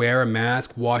well wear a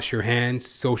mask, wash your hands,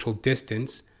 social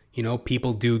distance. You know,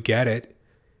 people do get it.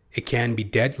 It can be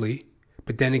deadly.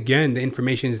 But then again, the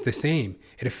information is the same.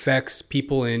 It affects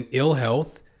people in ill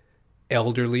health,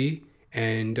 elderly,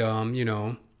 and, you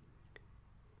know,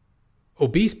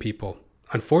 obese people,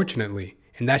 unfortunately.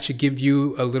 And that should give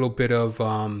you a little bit of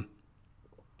a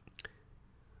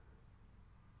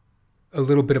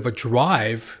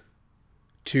drive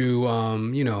to,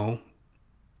 you know,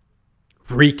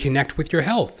 reconnect with your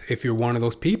health if you're one of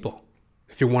those people,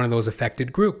 if you're one of those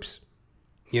affected groups,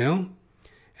 you know?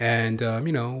 And,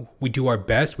 you know, we do our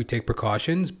best, we take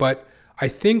precautions, but I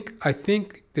think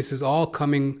this is all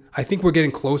coming, I think we're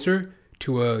getting closer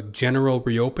to a general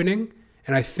reopening,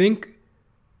 and I think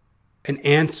an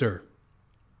answer,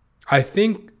 I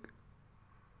think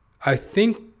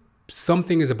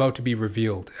something is about to be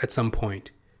revealed at some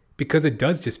point, because it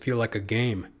does just feel like a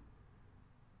game.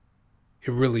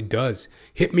 It really does.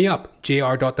 Hit me up,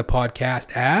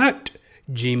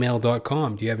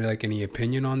 jr.thepodcast@gmail.com. Do you have like any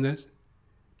opinion on this?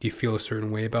 Do you feel a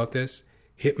certain way about this?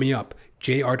 Hit me up,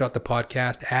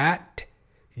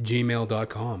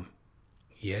 jr.thepodcast@gmail.com.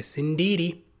 Yes,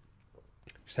 indeedy.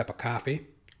 Sip of coffee.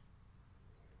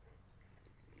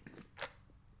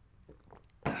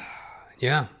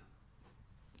 Yeah.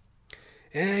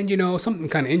 And, you know, something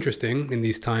kind of interesting in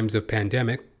these times of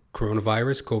pandemic,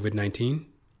 coronavirus, COVID-19,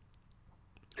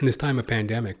 in this time of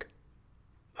pandemic,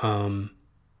 the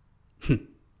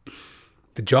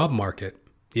job market,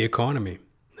 the economy.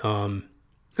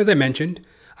 As I mentioned,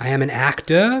 I am an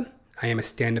actor. I am a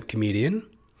stand-up comedian.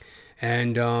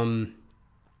 And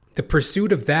the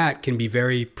pursuit of that can be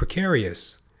very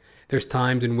precarious. There's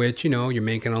times in which, you know, you're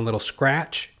making a little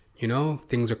scratch. You know,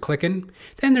 things are clicking.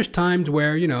 Then there's times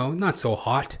where, you know, not so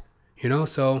hot, you know,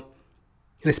 so,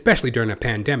 and especially during a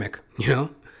pandemic, you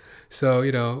know. So,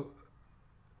 you know,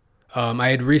 I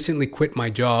had recently quit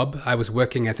my job. I was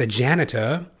working as a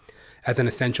janitor as an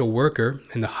essential worker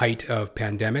in the height of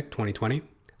pandemic 2020.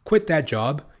 Quit that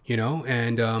job,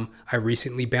 and I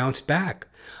recently bounced back.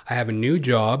 I have a new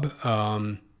job.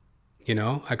 I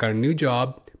got a new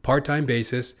job, part-time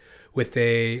basis, with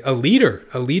a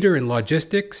leader in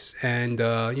logistics and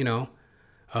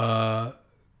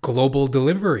global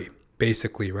delivery,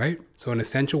 basically, right? So an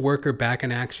essential worker back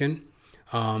in action.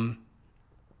 And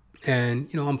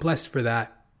I'm blessed for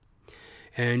that.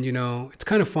 And, it's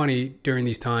kind of funny during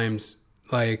these times,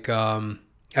 like,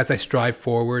 as I strive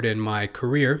forward in my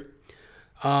career,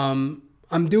 I'm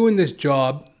doing this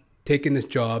job, taking this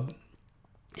job,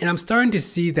 and I'm starting to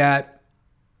see that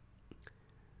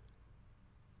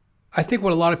I think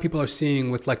what a lot of people are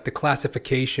seeing with like the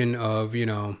classification of,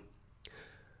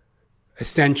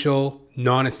 essential,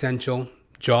 non-essential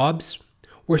jobs,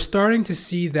 we're starting to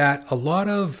see that a lot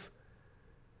of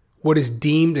what is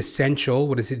deemed essential,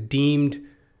 what is deemed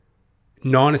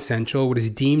non-essential, what is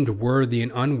deemed worthy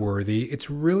and unworthy, it's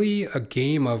really a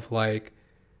game of like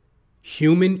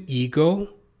human ego,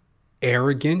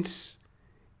 arrogance,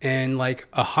 and like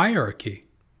a hierarchy,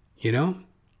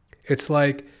 It's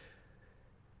like,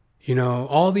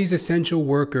 all these essential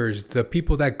workers, the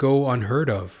people that go unheard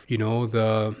of,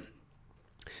 the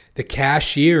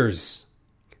cashiers,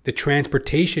 the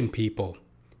transportation people,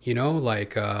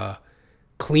 like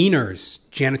cleaners,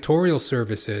 janitorial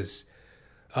services,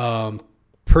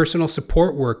 personal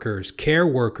support workers, care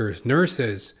workers,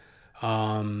 nurses,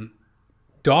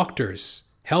 doctors,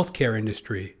 healthcare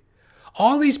industry.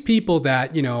 All these people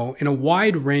that, in a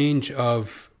wide range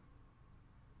of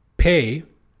pay,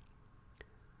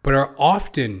 but are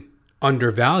often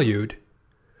undervalued,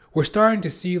 we're starting to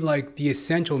see like the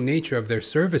essential nature of their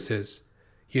services,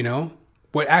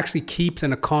 what actually keeps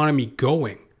an economy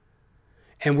going.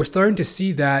 And we're starting to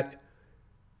see that,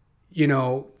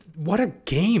 what a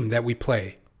game that we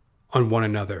play on one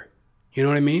another. You know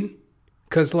what I mean?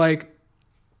 Because like,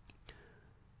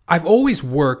 I've always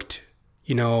worked,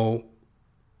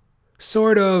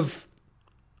 sort of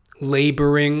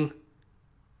laboring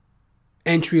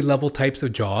entry-level types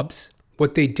of jobs.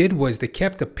 What they did was they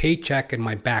kept a paycheck in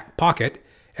my back pocket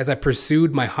as I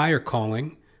pursued my higher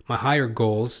calling, my higher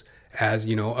goals as,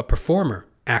 a performer,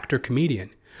 actor, comedian.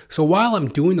 So while I'm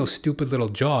doing those stupid little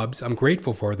jobs, I'm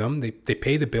grateful for them. They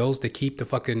pay the bills. They keep the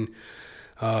fucking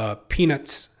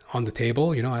peanuts on the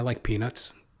table. I like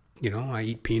peanuts. I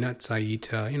eat peanuts. I eat,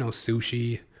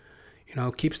 sushi.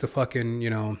 Keeps the fucking,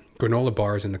 granola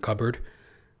bars in the cupboard.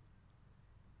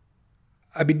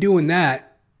 I've been doing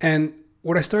that, and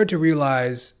what I started to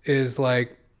realize is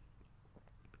like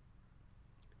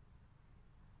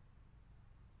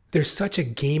there's such a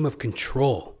game of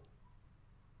control.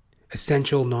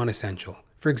 Essential, non-essential.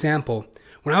 For example,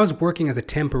 when I was working as a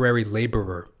temporary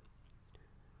laborer,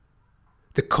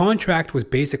 the contract was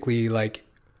basically like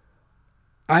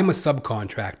I'm a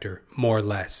subcontractor, more or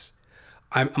less.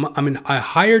 I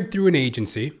hired through an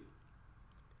agency.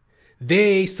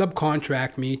 They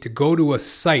subcontract me to go to a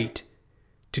site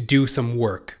to do some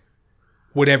work,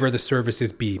 whatever the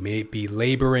services be. May it be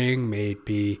laboring, may it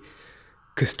be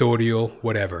custodial,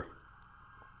 whatever.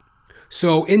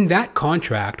 So in that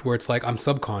contract where it's like I'm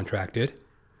subcontracted,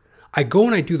 I go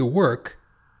and I do the work,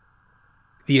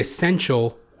 the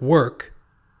essential work,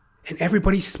 and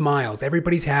everybody smiles.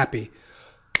 Everybody's happy.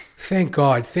 Thank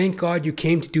God you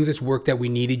came to do this work that we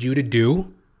needed you to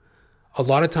do. A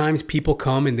lot of times people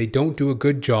come and they don't do a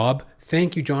good job.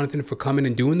 Thank you, Jonathan, for coming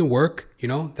and doing the work.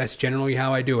 That's generally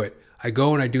how I do it. I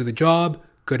go and I do the job,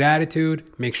 good attitude,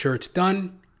 make sure it's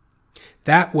done.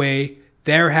 That way,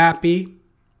 they're happy.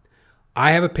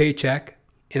 I have a paycheck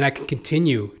and I can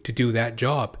continue to do that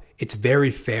job. It's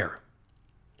very fair,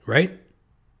 right?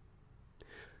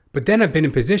 But then I've been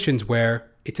in positions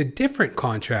where it's a different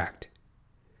contract.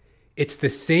 It's the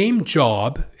same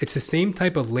job. It's the same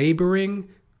type of laboring,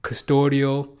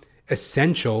 custodial,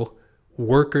 essential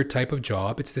worker type of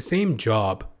job. It's the same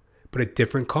job, but a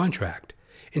different contract.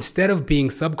 Instead of being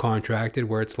subcontracted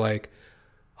where it's like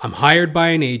I'm hired by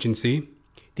an agency,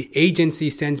 the agency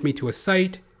sends me to a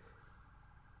site,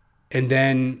 and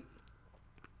then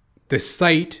the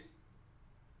site,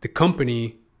 the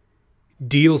company,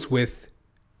 deals with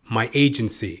my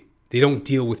agency. They don't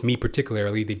deal with me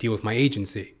particularly, they deal with my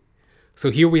agency. So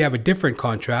here we have a different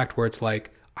contract where it's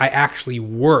like I actually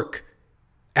work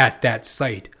at that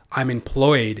site. I'm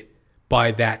employed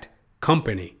by that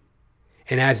company.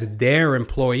 And as their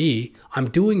employee, I'm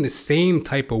doing the same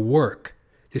type of work.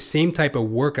 The same type of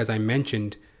work as I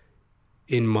mentioned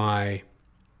in my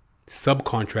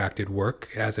subcontracted work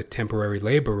as a temporary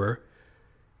laborer.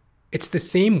 It's the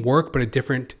same work but a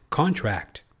different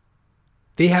contract.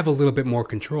 They have a little bit more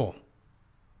control.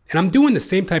 And I'm doing the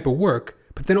same type of work,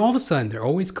 but then all of a sudden there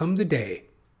always comes a day.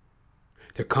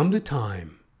 There comes a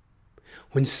time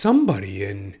when somebody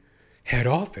in head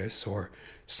office or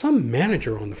some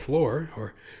manager on the floor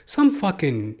or some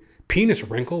fucking penis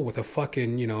wrinkle with a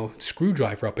fucking,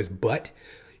 screwdriver up his butt,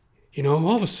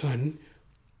 all of a sudden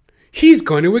he's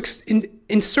going to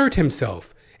insert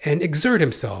himself and exert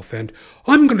himself, and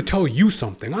I'm going to tell you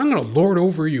something. I'm going to lord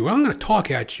over you. I'm going to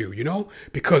talk at you,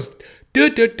 because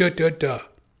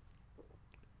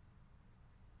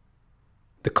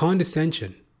The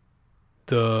condescension,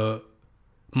 the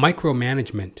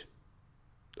micromanagement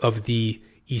of the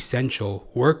essential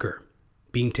worker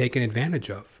being taken advantage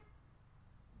of.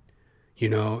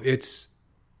 It's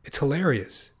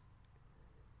hilarious.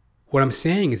 What I'm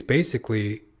saying is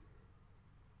basically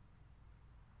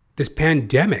this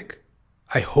pandemic,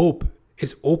 I hope,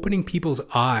 is opening people's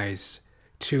eyes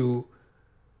to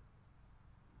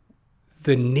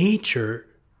the nature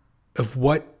of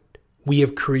what we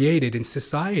have created in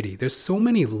society. There's so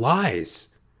many lies.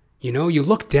 You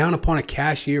look down upon a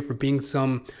cashier for being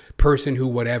some person who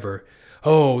whatever.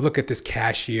 Oh, look at this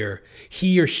cashier.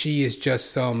 He or she is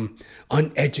just some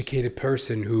uneducated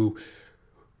person who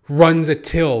runs a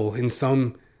till in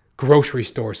some grocery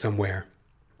store somewhere.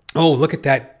 Oh, look at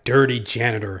that dirty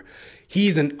janitor.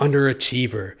 He's an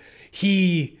underachiever.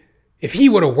 If he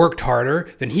would have worked harder,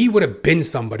 then he would have been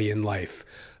somebody in life.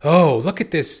 Oh, look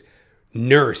at this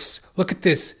nurse. Look at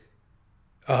this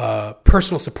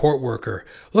personal support worker.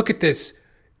 Look at this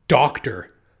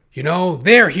doctor.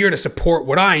 They're here to support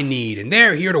what I need, and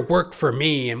they're here to work for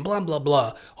me, and blah, blah,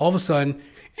 blah. All of a sudden,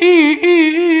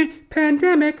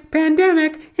 pandemic,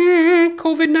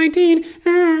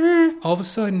 COVID-19. All of a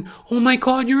sudden, oh my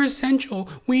God, you're essential.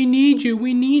 We need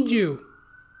you.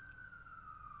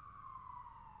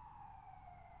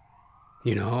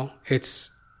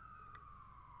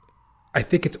 I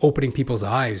think it's opening people's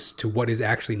eyes to what is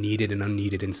actually needed and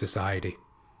unneeded in society.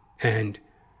 And,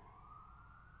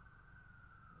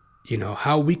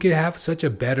 how we could have such a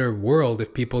better world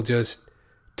if people just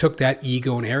took that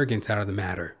ego and arrogance out of the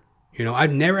matter.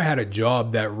 I've never had a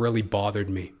job that really bothered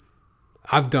me.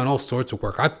 I've done all sorts of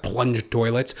work. I've plunged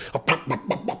toilets. You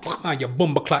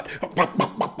boomba clot.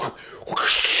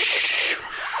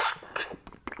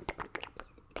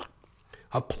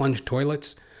 I've plunged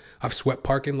toilets. I've swept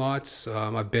parking lots.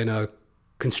 I've been a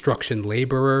construction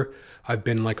laborer. I've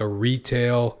been like a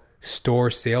retail store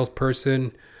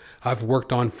salesperson. I've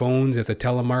worked on phones as a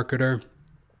telemarketer.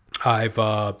 I've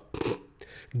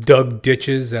dug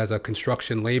ditches as a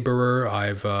construction laborer.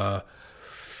 I've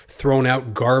thrown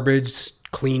out garbage,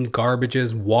 cleaned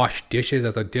garbages, washed dishes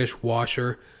as a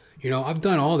dishwasher. I've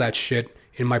done all that shit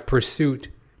in my pursuit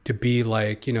to be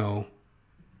like, a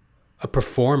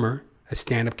performer, a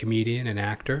stand-up comedian, an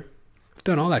actor. I've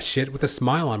done all that shit with a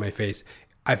smile on my face.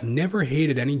 I've never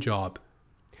hated any job.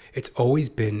 It's always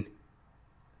been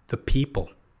the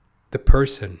people, the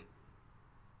person,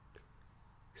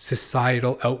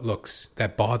 societal outlooks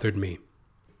that bothered me.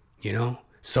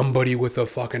 Somebody with a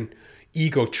fucking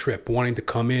ego trip wanting to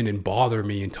come in and bother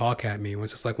me and talk at me. It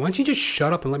was just like, why don't you just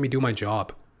shut up and let me do my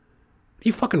job? What are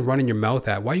you fucking running your mouth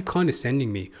at? Why are you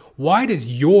condescending me? Why does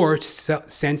your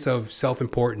sense of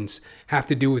self-importance have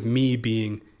to do with me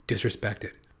being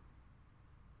disrespected?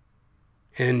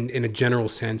 And in a general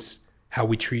sense, how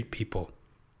we treat people.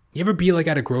 You ever be like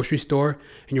at a grocery store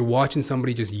and you're watching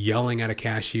somebody just yelling at a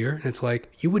cashier? And it's like,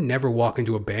 you would never walk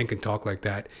into a bank and talk like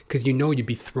that because you'd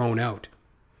be thrown out.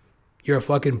 You're a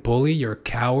fucking bully. You're a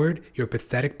coward. You're a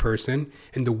pathetic person.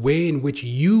 And the way in which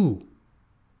you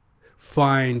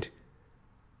find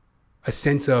a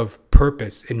sense of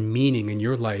purpose and meaning in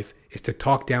your life is to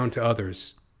talk down to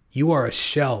others. You are a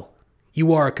shell.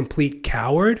 You are a complete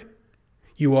coward.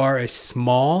 You are a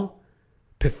small,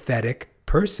 pathetic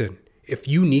person if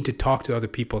you need to talk to other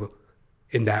people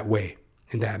in that way,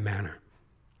 in that manner.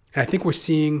 And I think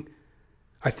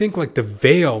like the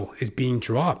veil is being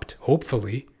dropped,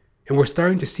 hopefully, and we're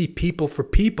starting to see people for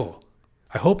people.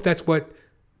 I hope that's what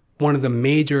one of the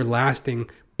major lasting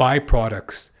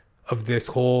byproducts of this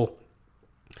whole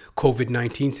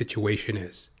COVID-19 situation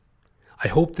is. I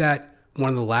hope that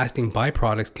one of the lasting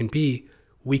byproducts can be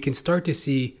we can start to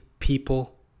see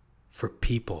people for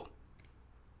people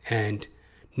and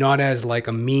not as like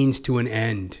a means to an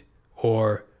end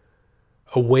or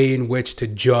a way in which to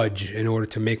judge in order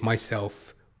to make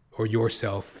myself or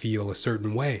yourself feel a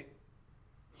certain way,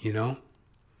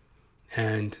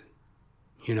 And,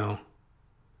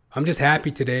 I'm just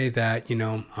happy today that,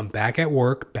 I'm back at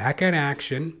work, back at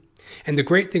action. And the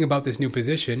great thing about this new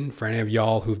position, for any of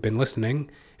y'all who've been listening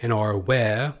and are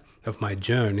aware of my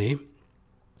journey,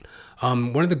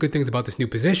 One of the good things about this new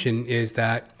position is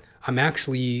that I'm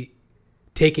actually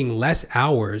taking less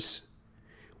hours,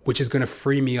 which is going to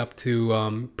free me up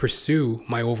to pursue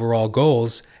my overall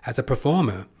goals as a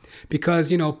performer.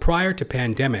 Because, prior to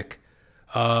pandemic,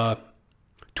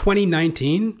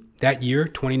 2019, that year,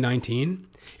 2019,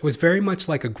 it was very much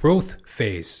like a growth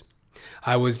phase.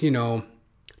 I was,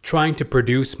 trying to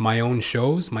produce my own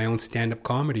shows, my own stand-up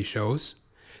comedy shows.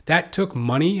 That took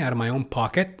money out of my own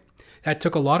pocket. That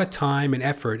took a lot of time and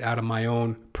effort out of my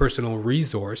own personal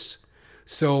resource.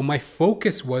 So my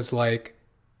focus was it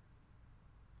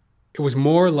was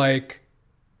more like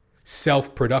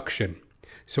self-production.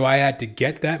 So I had to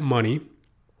get that money,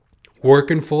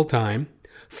 working full-time,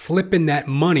 flipping that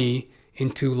money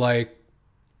into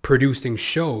producing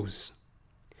shows.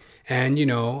 And,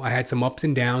 I had some ups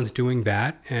and downs doing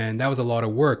that, and that was a lot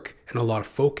of work and a lot of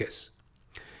focus.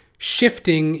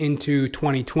 Shifting into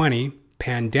 2020,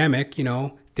 pandemic,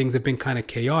 things have been kind of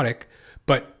chaotic,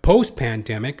 but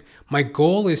post-pandemic, my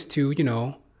goal is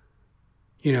to,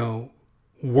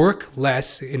 work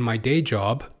less in my day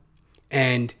job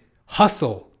and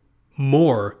hustle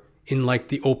more in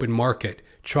the open market.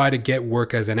 Try to get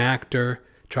work as an actor,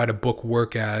 try to book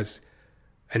work as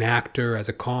an actor, as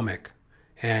a comic.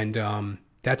 And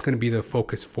that's going to be the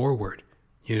focus forward,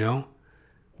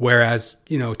 Whereas,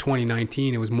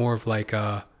 2019, it was more of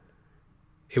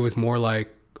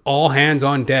all hands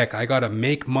on deck. I got to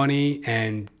make money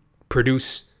and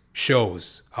produce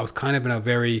shows. I was kind of in a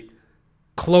very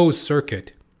closed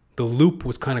circuit. The loop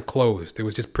was kind of closed. It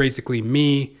was just basically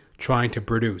me trying to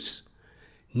produce.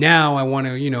 Now I want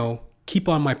to, keep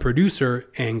on my producer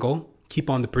angle,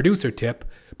 keep on the producer tip,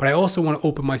 but I also want to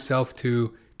open myself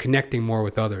to connecting more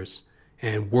with others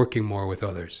and working more with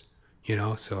others,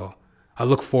 so I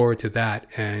look forward to that.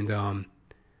 And,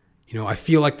 I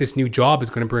feel like this new job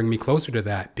is going to bring me closer to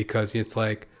that because it's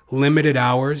limited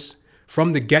hours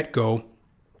from the get-go.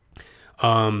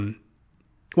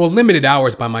 Limited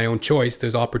hours by my own choice.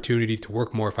 There's opportunity to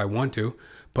work more if I want to.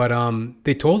 But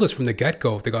they told us from the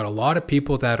get-go, they got a lot of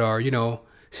people that are,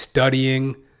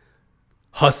 studying,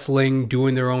 hustling,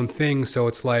 doing their own thing. So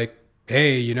it's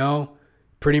hey,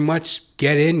 pretty much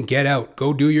get in, get out.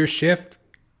 Go do your shift.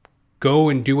 Go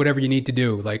and do whatever you need to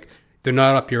do. They're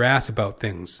not up your ass about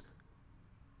things,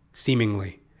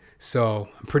 seemingly. So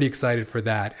I'm pretty excited for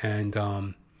that. And,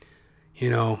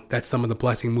 that's some of the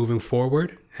blessing moving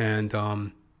forward. And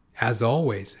as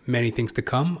always, many things to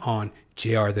come on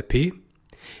JR the P.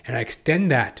 And I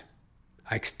extend that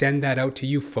out to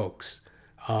you folks.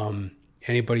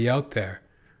 Anybody out there,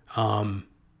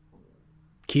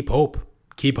 keep hope,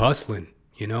 keep hustling,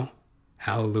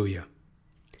 hallelujah.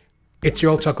 It's your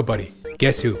old chuckle buddy.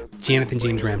 Guess who? Jonathan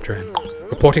James Ramcharan,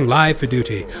 reporting live for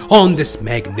duty on this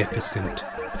magnificent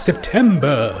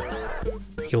September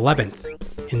 11th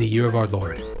in the year of our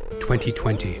Lord,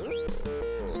 2020.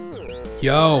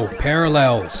 Yo,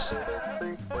 parallels.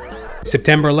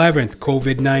 September 11th,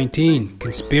 COVID-19,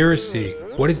 conspiracy.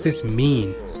 What does this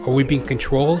mean? Are we being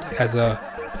controlled as a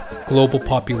global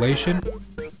population?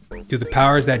 Do the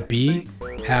powers that be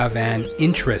have an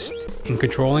interest in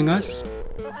controlling us?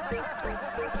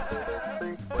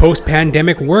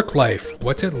 Post-pandemic work life,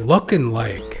 what's it looking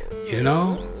like?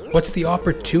 What's the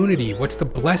opportunity? What's the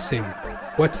blessing?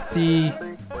 What's the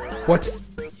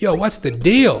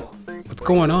deal? What's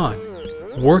going on?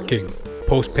 Working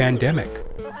post-pandemic.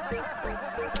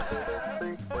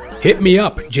 Hit me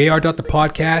up,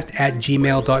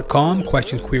 jr.thepodcast@gmail.com.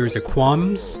 Questions, queries, or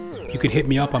qualms. You can hit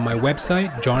me up on my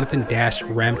website,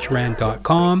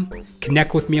 jonathan-ramcharan.com.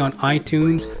 Connect with me on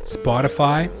iTunes,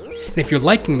 Spotify. And if you're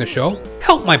liking the show,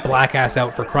 help my black ass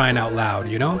out, for crying out loud,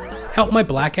 Help my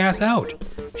black ass out.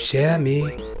 Share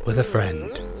me with a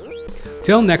friend.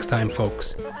 Till next time,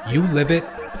 folks, you live it,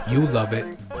 you love it,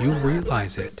 you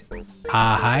realize it.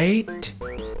 Aight.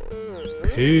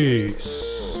 Peace.